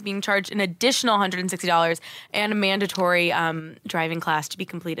 So now he's being charged an additional $160 and a mandatory driving class to be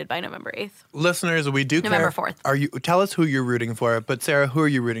completed by November 8th. Listeners, we do November care. 4th. Tell us who you're rooting for. But Sarah, who are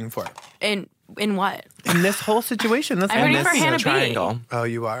you rooting for? In what? In this whole situation. That's I'm what rooting this for is. Hannah B. Triangle. Oh,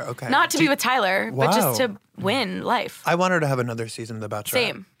 you are? Okay. Not to be with Tyler, but just Wow. to win life. I want her to have another season of The Bachelor.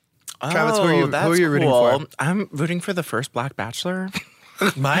 Same. Travis, who are you that's rooting cool. for? I'm rooting for the first Black Bachelor.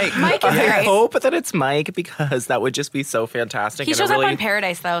 Mike. Mike is I great. hope that it's Mike because that would just be so fantastic. He and shows it really, up on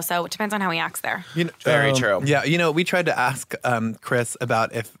Paradise though, so it depends on how he acts there. You know, Very true. Yeah, we tried to ask Chris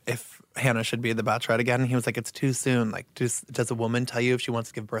about if Hannah should be the Bachelorette again. He was like, it's too soon. Like, does a woman tell you if she wants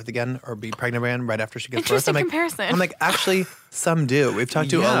to give birth again or be pregnant again right after she gives birth? Interesting I'm like, comparison. I'm like, actually, some do. We've talked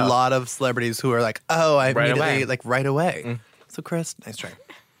to Yeah. a lot of celebrities who are like, oh, I Right immediately, away. like right away. So Chris, nice try.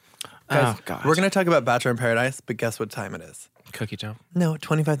 Oh, Guys, God. we're going to talk about Bachelor in Paradise, but guess what time it is? Cookie dough. No,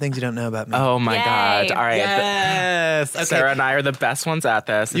 25 things you don't know about me. Oh my Yay. God. All right. yes. Okay. Sarah and I are the best ones at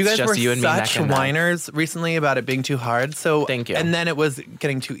this. It's You guys just were you and me such neck and neck. whiners recently about it being too hard. So Thank you. And then it was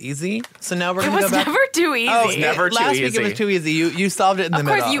getting too easy. So now we're It going to was go back. never too easy. Oh, It's never too last week it easy. was too easy. You solved it in the Of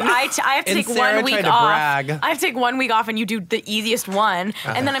course, middle. I have to And take Sarah 1 week tried to off. brag. I have to take 1 week off, and you do the easiest one,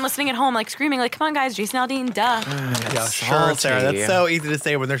 and then I'm listening at home, like screaming, like, "Come on, guys, Jason Aldean, duh!" Yeah, sure, salty. Sarah. That's so easy to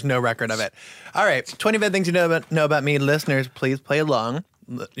say when there's no record of it. All right, 25 things you know about me. Listeners, please play along.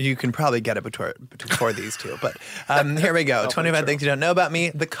 You can probably get it before these two, but here we go. 25 things you don't know about me.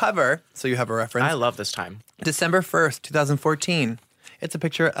 The cover, so you have a reference. I love this time. December 1st, 2014. It's a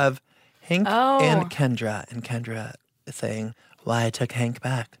picture of Hank and Kendra is saying, why I took Hank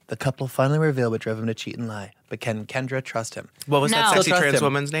back. The couple finally revealed what drove him to cheat and lie. But can Kendra trust him? What was No. that Still sexy trust trans him.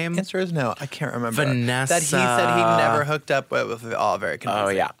 woman's name? Answer is no. I can't remember. Vanessa. That he said he never hooked up with all very confusing. Oh,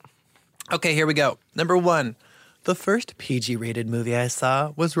 yeah. Okay, here we go. Number 1. The first PG-rated movie I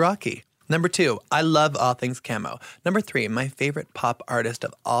saw was Rocky. Number 2, I love all things camo. Number 3, my favorite pop artist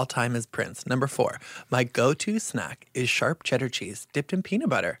of all time is Prince. Number 4, my go-to snack is sharp cheddar cheese dipped in peanut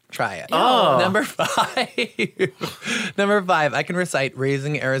butter. Try it. Oh. Number 5. Number 5, I can recite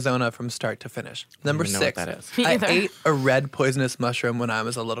Raising Arizona from start to finish. Number even know what 6, that is. Me I either. ate a red poisonous mushroom when I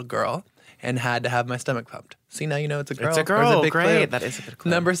was a little girl and had to have my stomach pumped. See, now you know it's a girl. It's a There's girl. big Great. clue. That is a good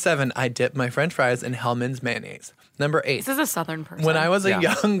clue. Number 7, I dip my french fries in Hellman's mayonnaise. Number 8, This is a Southern person. when I was a Yeah.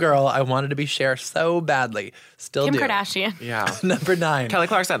 young girl, I wanted to be Cher so badly. Still Kim do. Kardashian. Yeah. Number 9. Kelly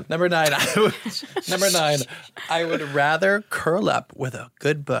Clarkson. Number 9. I would rather curl up with a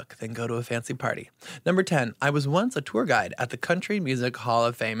good book than go to a fancy party. Number 10. I was once a tour guide at the Country Music Hall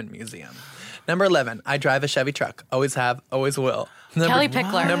of Fame and Museum. Number 11. I drive a Chevy truck. Always have, always will. Kelly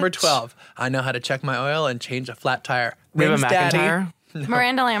Pickler. Number 12. I know how to check my oil and change a flat tire. Reba Rims, Daddy. McEntire.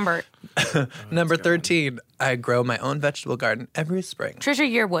 Miranda Lambert. Number 13. I grow my own vegetable garden every spring. Trisha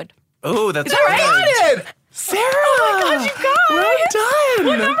Yearwood. Oh, that's that right? I got it! Sarah! Oh my God, you guys! Well done!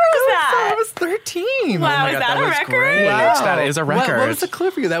 What number was that? I was 13. Wow, is God, that a was record? great. Wow. That is a record. What was the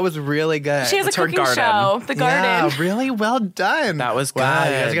clue for you? That was really good. She has a It's her cooking garden. show, The Garden. Yeah, really well done. That was Wow,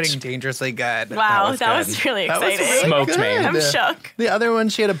 you guys are good. getting dangerously good. Wow, was that good. was really That was exciting. really Smoked me. good. I'm shook. The other one,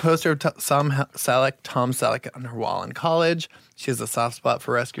 she had a poster of Tom Selleck on her wall in college. She has a soft spot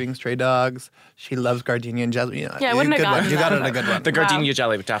for rescuing stray dogs. She loves gardenia and jasmine. Yeah, I wouldn't have good gotten one. You got that. it a good one. The gardenia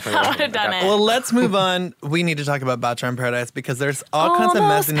jelly definitely. I would have done it. Well, let's move on. We need to talk about Bachelor in Paradise because there's all kinds of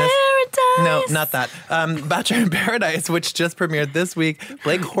Almost messiness. No, Paradise. not that. Bachelor in Paradise, which just premiered this week.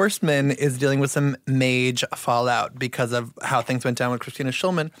 Blake Horstman is dealing with some major fallout because of how things went down with Christina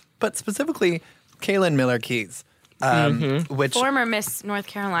Schulman, but specifically Kaylin Miller Keys, which Former Miss North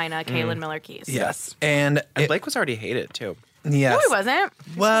Carolina, Kaylin Miller Keys. yes, and And Blake was already hated too. yes. No, he wasn't.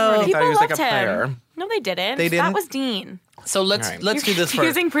 Well, People thought he was like loved a him. player. No, they didn't. They didn't? That was Dean. so let's Right. let's do this first.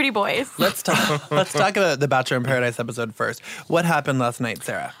 Confusing pretty boys. Let's talk about the Bachelor in Paradise episode first. What happened last night,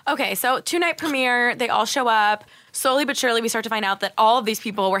 Sarah? Okay, so 2-night premiere. They all show up. Slowly but surely, we start to find out that all of these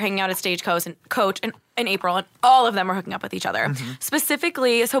people were hanging out at Stagecoach in April, and all of them were hooking up with each other. Mm-hmm.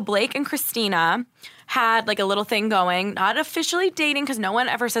 Specifically, so Blake and Christina had like a little thing going, not officially dating because no one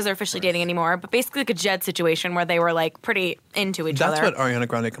ever says they're officially dating anymore, but basically like a Jed situation where they were like pretty into each That's other. what Ariana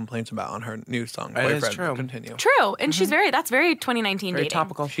Grande complains about on her new song, It is Boyfriend. true. Continue. True, and she's that's very 2019 Very dating.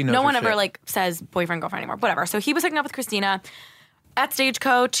 topical. She knows No her one ever shit. like says boyfriend girlfriend anymore. Whatever. So he was hooking up with Christina at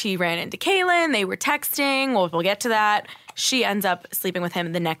Stagecoach. He ran into Kaylin. They were texting. Well, we'll get to that. She ends up sleeping with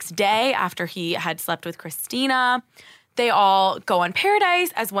him the next day after he had slept with Christina. They all go on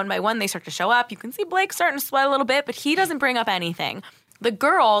Paradise. As one by one they start to show up. You can see Blake starting to sweat a little bit, but he doesn't bring up anything. The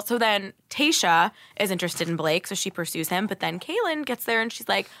girl, so then Tayshia is interested in Blake, so she pursues him. But then Kaylin gets there and she's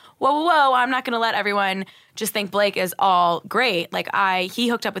like, whoa, I'm not going to let everyone just think Blake is all great. Like, he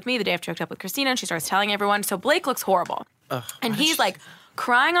hooked up with me the day after he hooked up with Christina, and she starts telling everyone. So Blake looks horrible. And he's like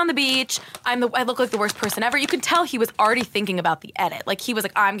crying on the beach. I look like the worst person ever. You could tell he was already thinking about the edit. Like, he was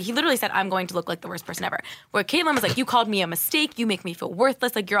like, he literally said, I'm going to look like the worst person ever. Where Caitlyn was like, you called me a mistake. You make me feel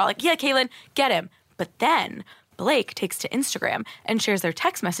worthless. Like, you're all like, yeah, Caitlyn, get him. But then Blake takes to Instagram and shares their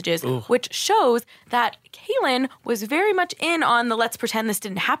text messages, which shows that Kaylin was very much in on the let's pretend this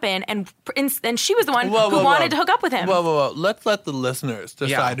didn't happen, and she was the one who wanted to hook up with him. Whoa. Let's let the listeners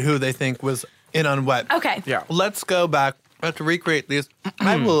decide who they think was in on what. Okay. Yeah. Let's go back. I have to recreate these.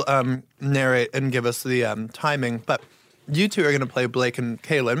 I will narrate and give us the timing, but you two are going to play Blake and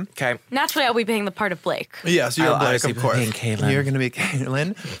Kaylin. Okay. Naturally, I'll be playing the part of Blake. Yes, you're I'll Blake, obviously of be course. playing Kaylin. You're going to be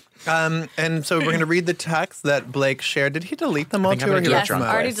Kaylin. And so we're going to read the text that Blake shared. Did he delete them all think I'm too? Or gonna he do it left Yes, them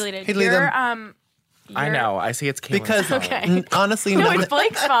out? already deleted. He deleted You're, them I know. I see it's Kaylin. because Okay. honestly, No, none it's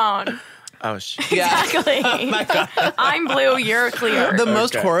Blake's phone. Oh, shit. Exactly. I'm blue, you're clear. the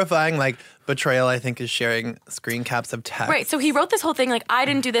most Okay. horrifying betrayal I think is sharing screen caps of text. Right, so he wrote this whole thing like, I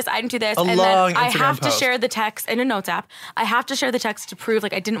didn't do this, and long then I Instagram have to post. share the text in a notes app. I have to share the text to prove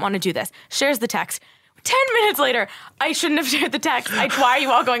like I didn't want to do this. Shares the text. 10 minutes later, I shouldn't have shared the text. Why are you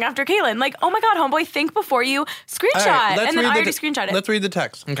all going after Kaylin? Like, oh my God, homeboy, think before you screenshot. All right, let's and then read I the already screenshot it. Let's read the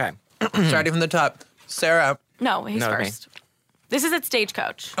text. Okay. Starting from the top. Sarah. No, he's No, okay. first. This is at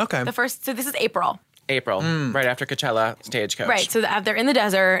Stagecoach. Okay. So this is April. April, right after Coachella, Stagecoach. Right, so they're in the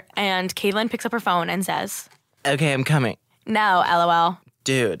desert, and Kaylin picks up her phone and says, Okay, I'm coming. no, LOL.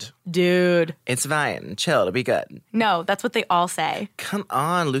 Dude, it's fine. Chill. It'll be good. No, that's what they all say. Come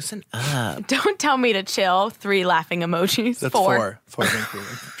on, loosen up. Don't tell me to chill. 3 laughing emojis. That's 4. 4. Thank you.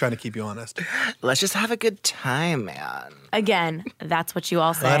 I'm trying to keep you honest. Let's just have a good time, man. Again, that's what you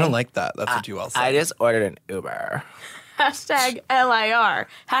all say. I don't like that. That's what you all say. I just ordered an Uber. Hashtag LIR.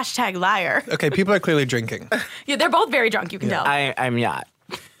 Hashtag liar. Okay, people are clearly drinking. Yeah, they're both very drunk, you can tell. I'm not.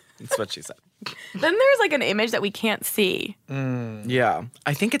 That's what she said. Then there's like an image that we can't see. Yeah.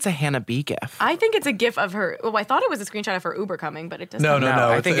 I think it's a Hannah B gif. I think it's a gif of her. Well, I thought it was a screenshot of her Uber coming, but it doesn't. No.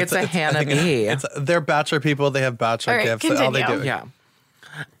 I think it's a Hannah I think B. they're bachelor people. They have bachelor All right, gifts. All they do. continue. Yeah.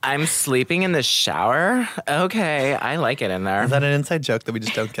 I'm sleeping in the shower. Okay, I like it in there. Is that an inside joke that we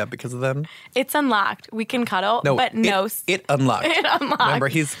just don't get because of them? It's unlocked. We can cuddle, No, but no. It unlocked. It unlocked. Remember,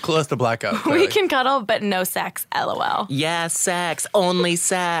 he's close to blackout. We clearly. can cuddle, but no sex. LOL. Yeah, sex. Only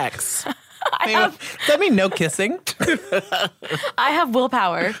sex. Does that mean no kissing? I have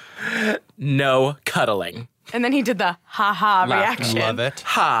willpower. No cuddling. And then he did the ha-ha reaction. Love it.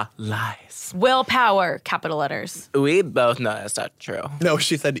 Ha. Lies. Willpower, capital letters. We both know that's not true. No,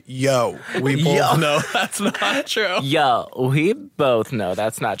 she said, yo. We both know that's not true. Yo, we both know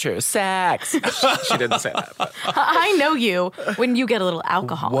that's not true. Sex. She didn't say that. But. I know you when you get a little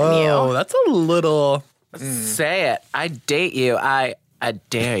alcohol in Whoa, you. that's a little... Say it. I date you. I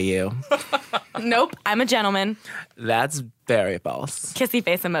dare you. Nope, I'm a gentleman. That's very false. Kissy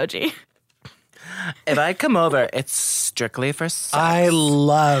face emoji. If I come over, it's strictly for sex. I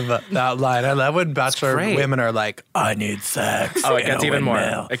love that line. I love when bachelor great. women are like, I need sex. Oh, it in gets a even more.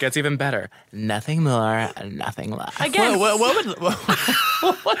 windmill. It gets even better. Nothing more, nothing less. Again, What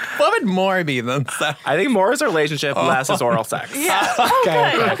would more be than sex? I think more is a relationship, less is oral sex. yeah. Oh,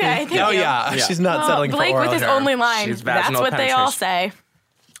 good. Okay, thank Oh, you. yeah. She's not Well, settling Blake for oral with his here. only line. She's That's vaginal what they all penetration. say.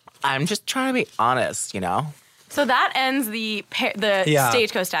 I'm just trying to be honest, you know? So that ends the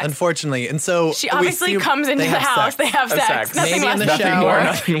Stagecoach text. Unfortunately. And so She we obviously see comes into they the have house. sex. They have sex. Nothing Maybe in less, the nothing shower. more.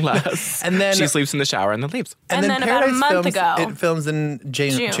 Nothing less. And then she sleeps in the shower and then leaves. And then about a Paradise month films, ago. It films in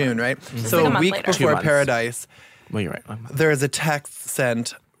June, right? So like a a month week later. 2 before months. Paradise, Well, you're right. there is a text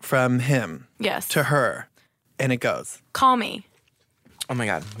sent from him Yes. to her, and it goes, Call me. Oh my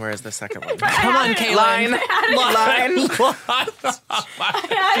God, where is the second one? Come on, Kaylin. Line. I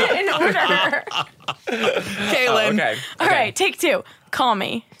had it in order. Kaylin. Okay. All right, take 2. Call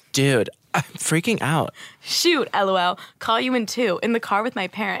me. Dude, I'm freaking out. Shoot, LOL. Call you in 2. In the car with my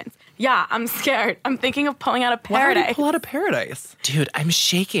parents. Yeah, I'm scared. I'm thinking of pulling out of Why would you Paradise. pull out of Paradise? Dude, I'm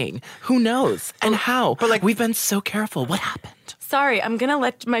shaking. Who knows? And how? But like, we've been so careful. What happened? Sorry, I'm gonna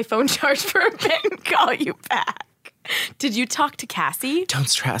let my phone charge for a bit and call you back. Did you talk to Cassie? Don't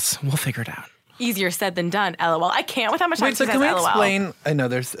stress. We'll figure it out. Easier said than done, LOL. I can't with how much time Wait, so she can we says LOL. explain? I know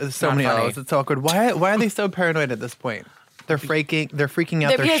there's so Not many funny. L's. It's awkward. Why are they so paranoid at this point? They're freaking out.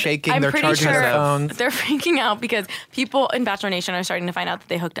 They're Because shaking. I'm They're pretty charging their sure phones. They're freaking out because people in Bachelor Nation are starting to find out that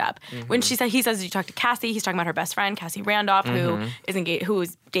they hooked up. When he says, "Did you talk to Cassie?" He's talking about her best friend, Cassie Randolph, who is engaged, who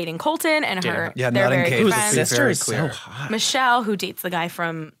is dating Colton, and her. Yeah, they're not very engaged. good Who's friends. the Sister very is so clear. hot. Michelle, who dates the guy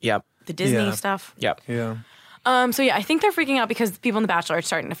from Yep. the Disney Yeah. stuff. Yep. Yeah. So yeah, I think they're freaking out because people in The Bachelor are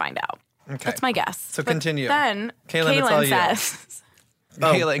starting to find out. Okay. That's my guess. So But continue. Then Kaylin, it's all you. says,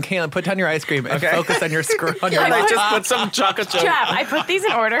 Kaylin, put down your ice cream and focus on your on your I laptop. Just put some chocolate chip. "Trap, I put these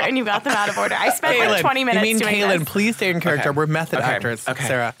in order and you got them out of order. I spent like 20 minutes you mean doing Kaylin? this." Please stay in character. Okay. We're method Okay. actors, Okay.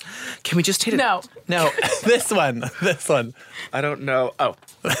 Sarah. Can we just take it? No. No, this one. I don't know. Oh.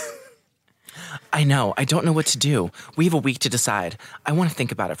 I know. I don't know what to do. We have a week to decide. I want to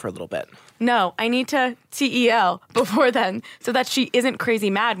think about it for a little bit. No, I need to TEL before then so that she isn't crazy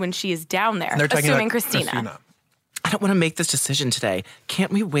mad when she is down there, They're talking assuming about Christina. I don't want to make this decision today.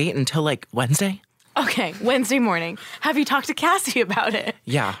 Can't we wait until like Wednesday? Okay, Wednesday morning. Have you talked to Cassie about it?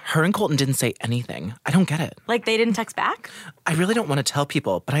 Yeah, her and Colton didn't say anything. I don't get it. Like they didn't text back? I really don't want to tell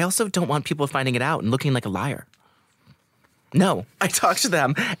people, but I also don't want people finding it out and looking like a liar. No, I talked to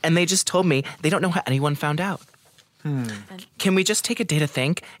them and they just told me they don't know how anyone found out. Can we just take a day to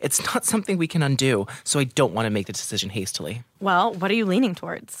think? It's not something we can undo, so I don't want to make the decision hastily. Well, what are you leaning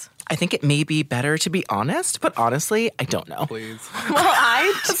towards? I think it may be better to be honest, but honestly, I don't know. Please.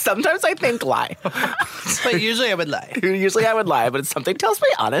 Well, Sometimes I think lie. But usually I would lie. Usually I would lie, but something tells me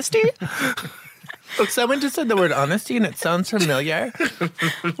honesty. Someone just said the word honesty and it sounds familiar.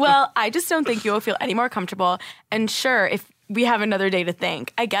 I just don't think you will feel any more comfortable. And sure, if we have another day to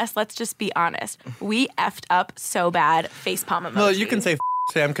think, I guess let's just be honest. We effed up so bad. Facepalm emoji. Well, you can say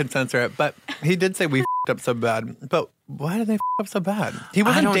Sam can censor it, but he did say we up so bad. But why did they up so bad? He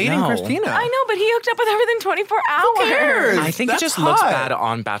wasn't don't dating know. Christina. I know, but he hooked up with her within 24 hours. cares? I think That's it just looks hot. bad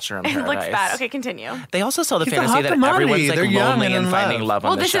on Bachelor in It Paradise. looks bad. Okay, continue. They also sell the He's a fantasy hot that commodity. everyone's like They're young lonely and and in finding love. love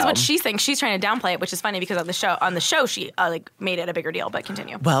Well, on the this show. is what she's saying. She's trying to downplay it, which is funny because on the show she made it a bigger deal. But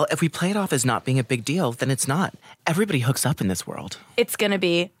continue. Well, if we play it off as not being a big deal, then it's not. Everybody hooks up in this world. It's gonna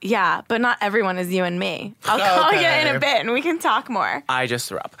be but not everyone is you and me. I'll call you in a bit and we can talk more. I just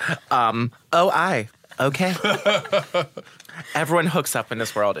threw up. Okay. Everyone hooks up in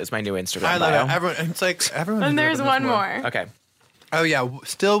this world is my new Instagram I bio. love it. Everyone, it's like everyone. And there's one more. Okay. Oh yeah,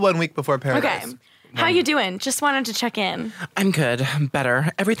 still 1 week before Paradise. Okay. How you doing? Just wanted to check in. I'm good. I'm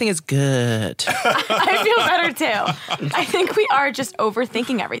better. Everything is good. I feel better too. I think we are just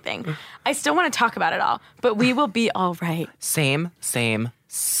overthinking everything. I still want to talk about it all, but we will be all right. Same.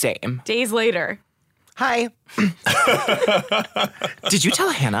 Days later. Hi. Did you tell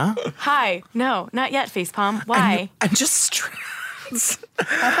Hannah? Hi. No, not yet, Facepalm. Why? I'm just stressed.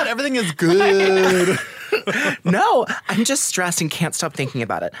 I thought everything is good. No, I'm just stressed and can't stop thinking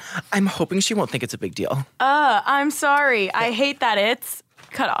about it. I'm hoping she won't think it's a big deal. I'm sorry. I hate that it's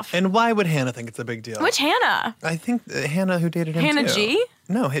cut off. And why would Hannah think it's a big deal? Which Hannah? I think Hannah who dated him Hannah too. G?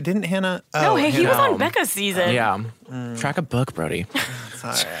 No, didn't Hannah? No, Oh, hey, he Hannah. was on Becca's season. Yeah. Track a book, Brody.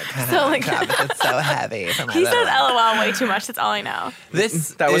 sorry. I can't So, like- it's so heavy. For my He says little- LOL way too much. That's all I know.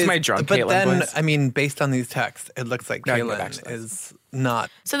 That was my drunk But Caitlyn then, voice. I mean, based on these texts, it looks like No, I can go back to Caitlyn this. is not.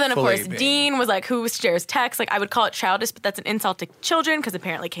 So then, of fully course, being- Dean was like, who shares text? Like, I would call it childish, but that's an insult to children because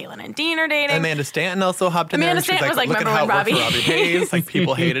apparently Caitlyn and Dean are dating. Amanda Stanton also hopped in Amanda there. Stanton was like, look at remember how when it worked for Robbie- Robbie Hayes? Like,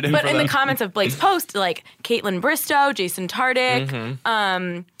 people hated him But for in the that. comments of Blake's post, like Caitlyn Bristow, Jason Tardik,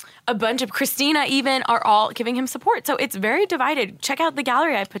 Mm-hmm. a bunch of Christina even are all giving him support. So it's very divided. Check out the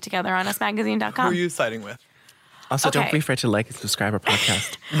gallery I put together on Who usmagazine.com. are you siding with? Also, don't Okay. be afraid to like and subscribe our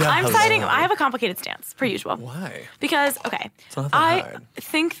podcast. I'm hello. siding. I have a complicated stance, per usual. Why? Because, okay, not that I hard.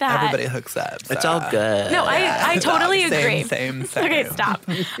 think that. Everybody hooks up. It's all good. No, I totally agree. Same. Okay, stop.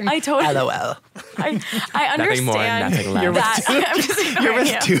 I totally. LOL. I understand Nothing more, nothing less. that. I'm just You're ignoring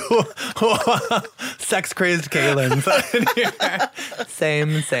with two sex-crazed Caelyns in here.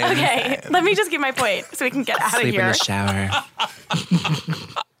 Same. Okay, same. let me just get my point so we can get out of Sleep in here. the shower.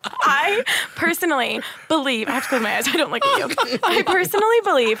 I personally believe, I have to close my eyes, I don't look at you. I personally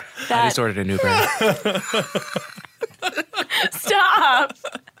believe I that, just ordered an Uber. stop.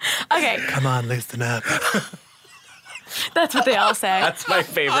 Okay, Come on, loosen up. that's what they all say. That's my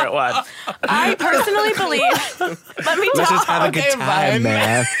favorite one. I personally believe, let me Let's just talk. have a good Okay, time, fine.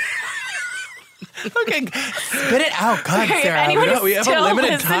 man. Okay, spit it out. God, Okay, if Sarah. anyone is We have a still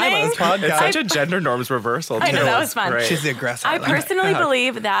limited time on this listening, podcast. It's such a gender norms reversal. I know, too. that was fun. Great. She's the aggressor. I like it. personally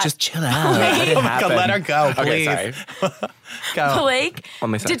believe that Just chill out. Let it Oh my God, happen. let her go, Okay, please. sorry. Go. Blake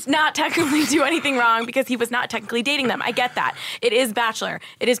Only sex. did not technically do anything wrong because he was not technically dating them. I get that. It is Bachelor.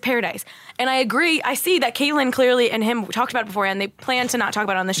 It is Paradise. And I agree. I see that Caitlyn clearly and him talked about it before, and they plan to not talk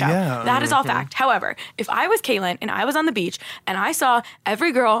about it on the show. Yeah. That is all fact. However, if I was Caitlyn and I was on the beach and I saw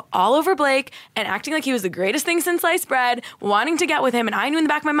every girl all over Blake and acting like he was the greatest thing since sliced bread, wanting to get with him, and I knew in the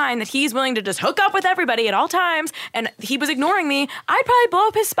back of my mind that he's willing to just hook up with everybody at all times, and he was ignoring me, I'd probably blow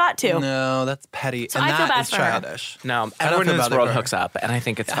up his spot too. No, that's petty. So and I feel that bad is for her. childish. No, I don't everyone feel in this bad world for her. hooks up, and I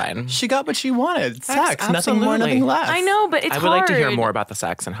think it's fine. She got what she wanted. Sex. Nothing more, absolutely. nothing less. I know, but it's I would like to hear hard. more about the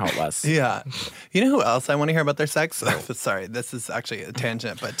sex and how it was. Yeah. You know who else I want to hear about their sex? Sorry, this is actually a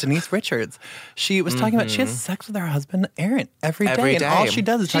tangent, but Denise Richards, she was talking about she has sex with her husband, Aaron, every day. Every And all day. she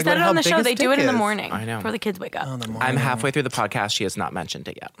does is She talk said about it how on the big show. his They do dick it in the is. morning. I know. Before the kids wake up. I'm halfway through the podcast. She has not mentioned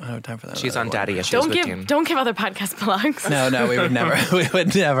it yet. I don't have time for that. She's on daddy issues Don't with Dean. give other podcast plugs. No, we would never. We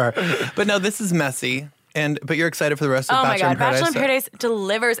would never. But no, this is messy. But you're excited for the rest of Oh Bachelor my God, in Paradise. Bachelor in Paradise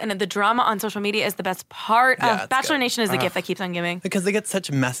delivers, and the drama on social media is the best part Yeah, of it's Bachelor good. Nation is the gift that keeps on giving. Because they get such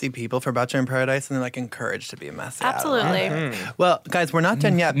messy people for Bachelor in Paradise, and they're like encouraged to be messy. I love Absolutely. it. Well, guys, we're not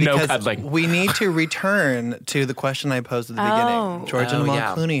done yet No because cuddling. we need to return to the question I posed at the Oh. beginning. George and Oh, Amal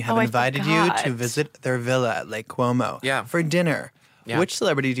yeah. Clooney have Oh, I invited you forgot. to visit their villa at Lake Como Yeah. for dinner. Yeah. Which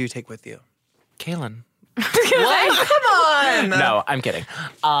celebrity do you take with you? Kaylin. Come on! No, I'm kidding.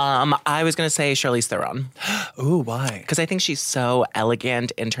 I was gonna say Charlize Theron Ooh, why? because I think she's so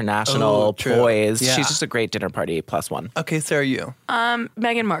elegant, international, Oh, true. poised. Yeah. She's just a great dinner party +1. Okay, Sarah, you.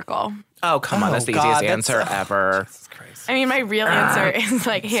 Meghan Markle. Oh, come on, Oh, that's the God, easiest that's- answer ever. Jesus Christ. I mean, my real answer is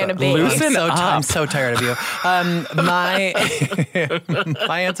like Hannah Bates. Loosen up. I'm so tired of you. My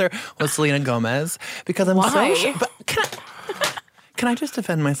my answer was Selena Gomez because I'm Why? so. But can I just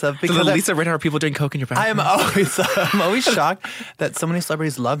defend myself? The Because Lisa Rinna, are people doing coke in your bathroom? I'm always shocked that so many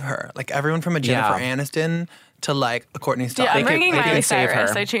celebrities love her. Like everyone from a Jennifer Yeah. Aniston to like a Courtney Stone. Yeah, I'm could- bringing they Miley can save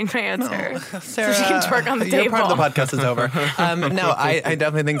Cyrus. her. I changed my answer. Sarah, she can twerk on the your table. part of the podcast is over. No, I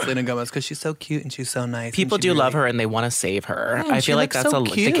definitely think Selena Gomez because she's so cute and she's so nice. People and do she love really- her and they want to save her. Yeah, I she feel like looks that's so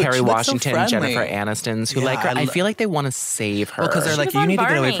the cute. Kerry She looks so Washington, friendly. Jennifer Anistons who Yeah, like her. I I feel like they want to save her. Well, because they're like, was you on need to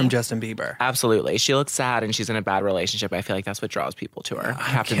get away Barney. from Justin Bieber. Absolutely. She looks sad and she's in a bad relationship. I feel like that's what draws people to her.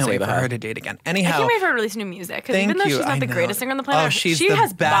 I Captain can't wait Save for her her. to date again. I Anyhow, can't wait for her to release new music because thank even though you. she's not I the know. greatest singer on the planet, oh, she's she the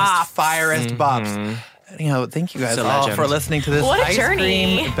has best, bops. firest bops. Anyhow, thank you guys She's a all legend. for listening to this What a Ice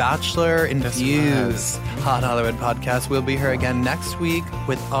journey. Cream Bachelor Infused Hot Hollywood podcast. We'll be here again next week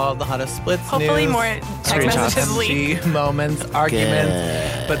with all the hottest splits. Hopefully news, more text Screenshots. messages leak. OMG moments,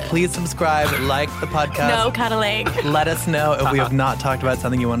 arguments. But please subscribe, like the podcast. No cuddling. Let us know if we have not talked about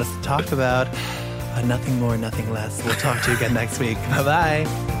something you want us to talk about. Nothing more, nothing less. We'll talk to you again next week. Bye-bye.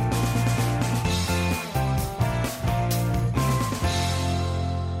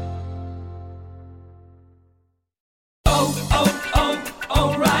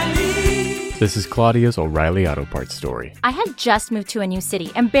 This is Claudia's O'Reilly Auto Parts story. I had just moved to a new city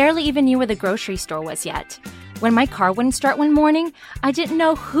and barely even knew where the grocery store was yet. When my car wouldn't start one morning, I didn't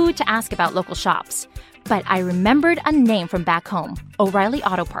know who to ask about local shops. But I remembered a name from back home, O'Reilly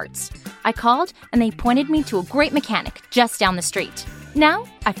Auto Parts. I called and they pointed me to a great mechanic just down the street. Now,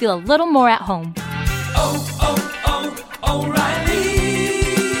 I feel a little more at home. O'Reilly.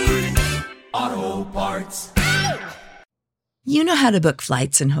 You know how to book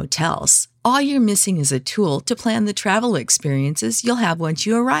flights and hotels. All you're missing is a tool to plan the travel experiences you'll have once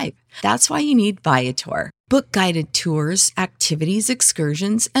you arrive. That's why you need Viator. Book guided tours, activities,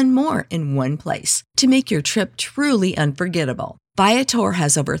 excursions, and more in one place to make your trip truly unforgettable. Viator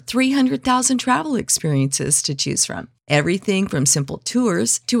has over 300,000 travel experiences to choose from. Everything from simple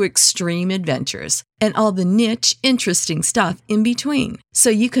tours to extreme adventures and all the niche, interesting stuff in between. So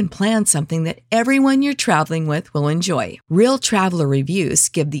you can plan something that everyone you're traveling with will enjoy. Real traveler reviews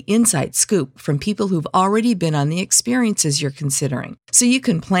give the inside scoop from people who've already been on the experiences you're considering. So you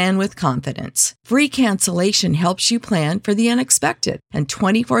can plan with confidence. Free cancellation helps you plan for the unexpected. And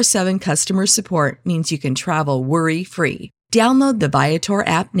 24/7 customer support means you can travel worry-free. Download the Viator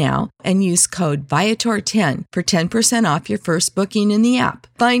app now and use code Viator10 for 10% off your first booking in the app.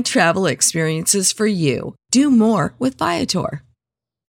 Find travel experiences for you. Do more with Viator.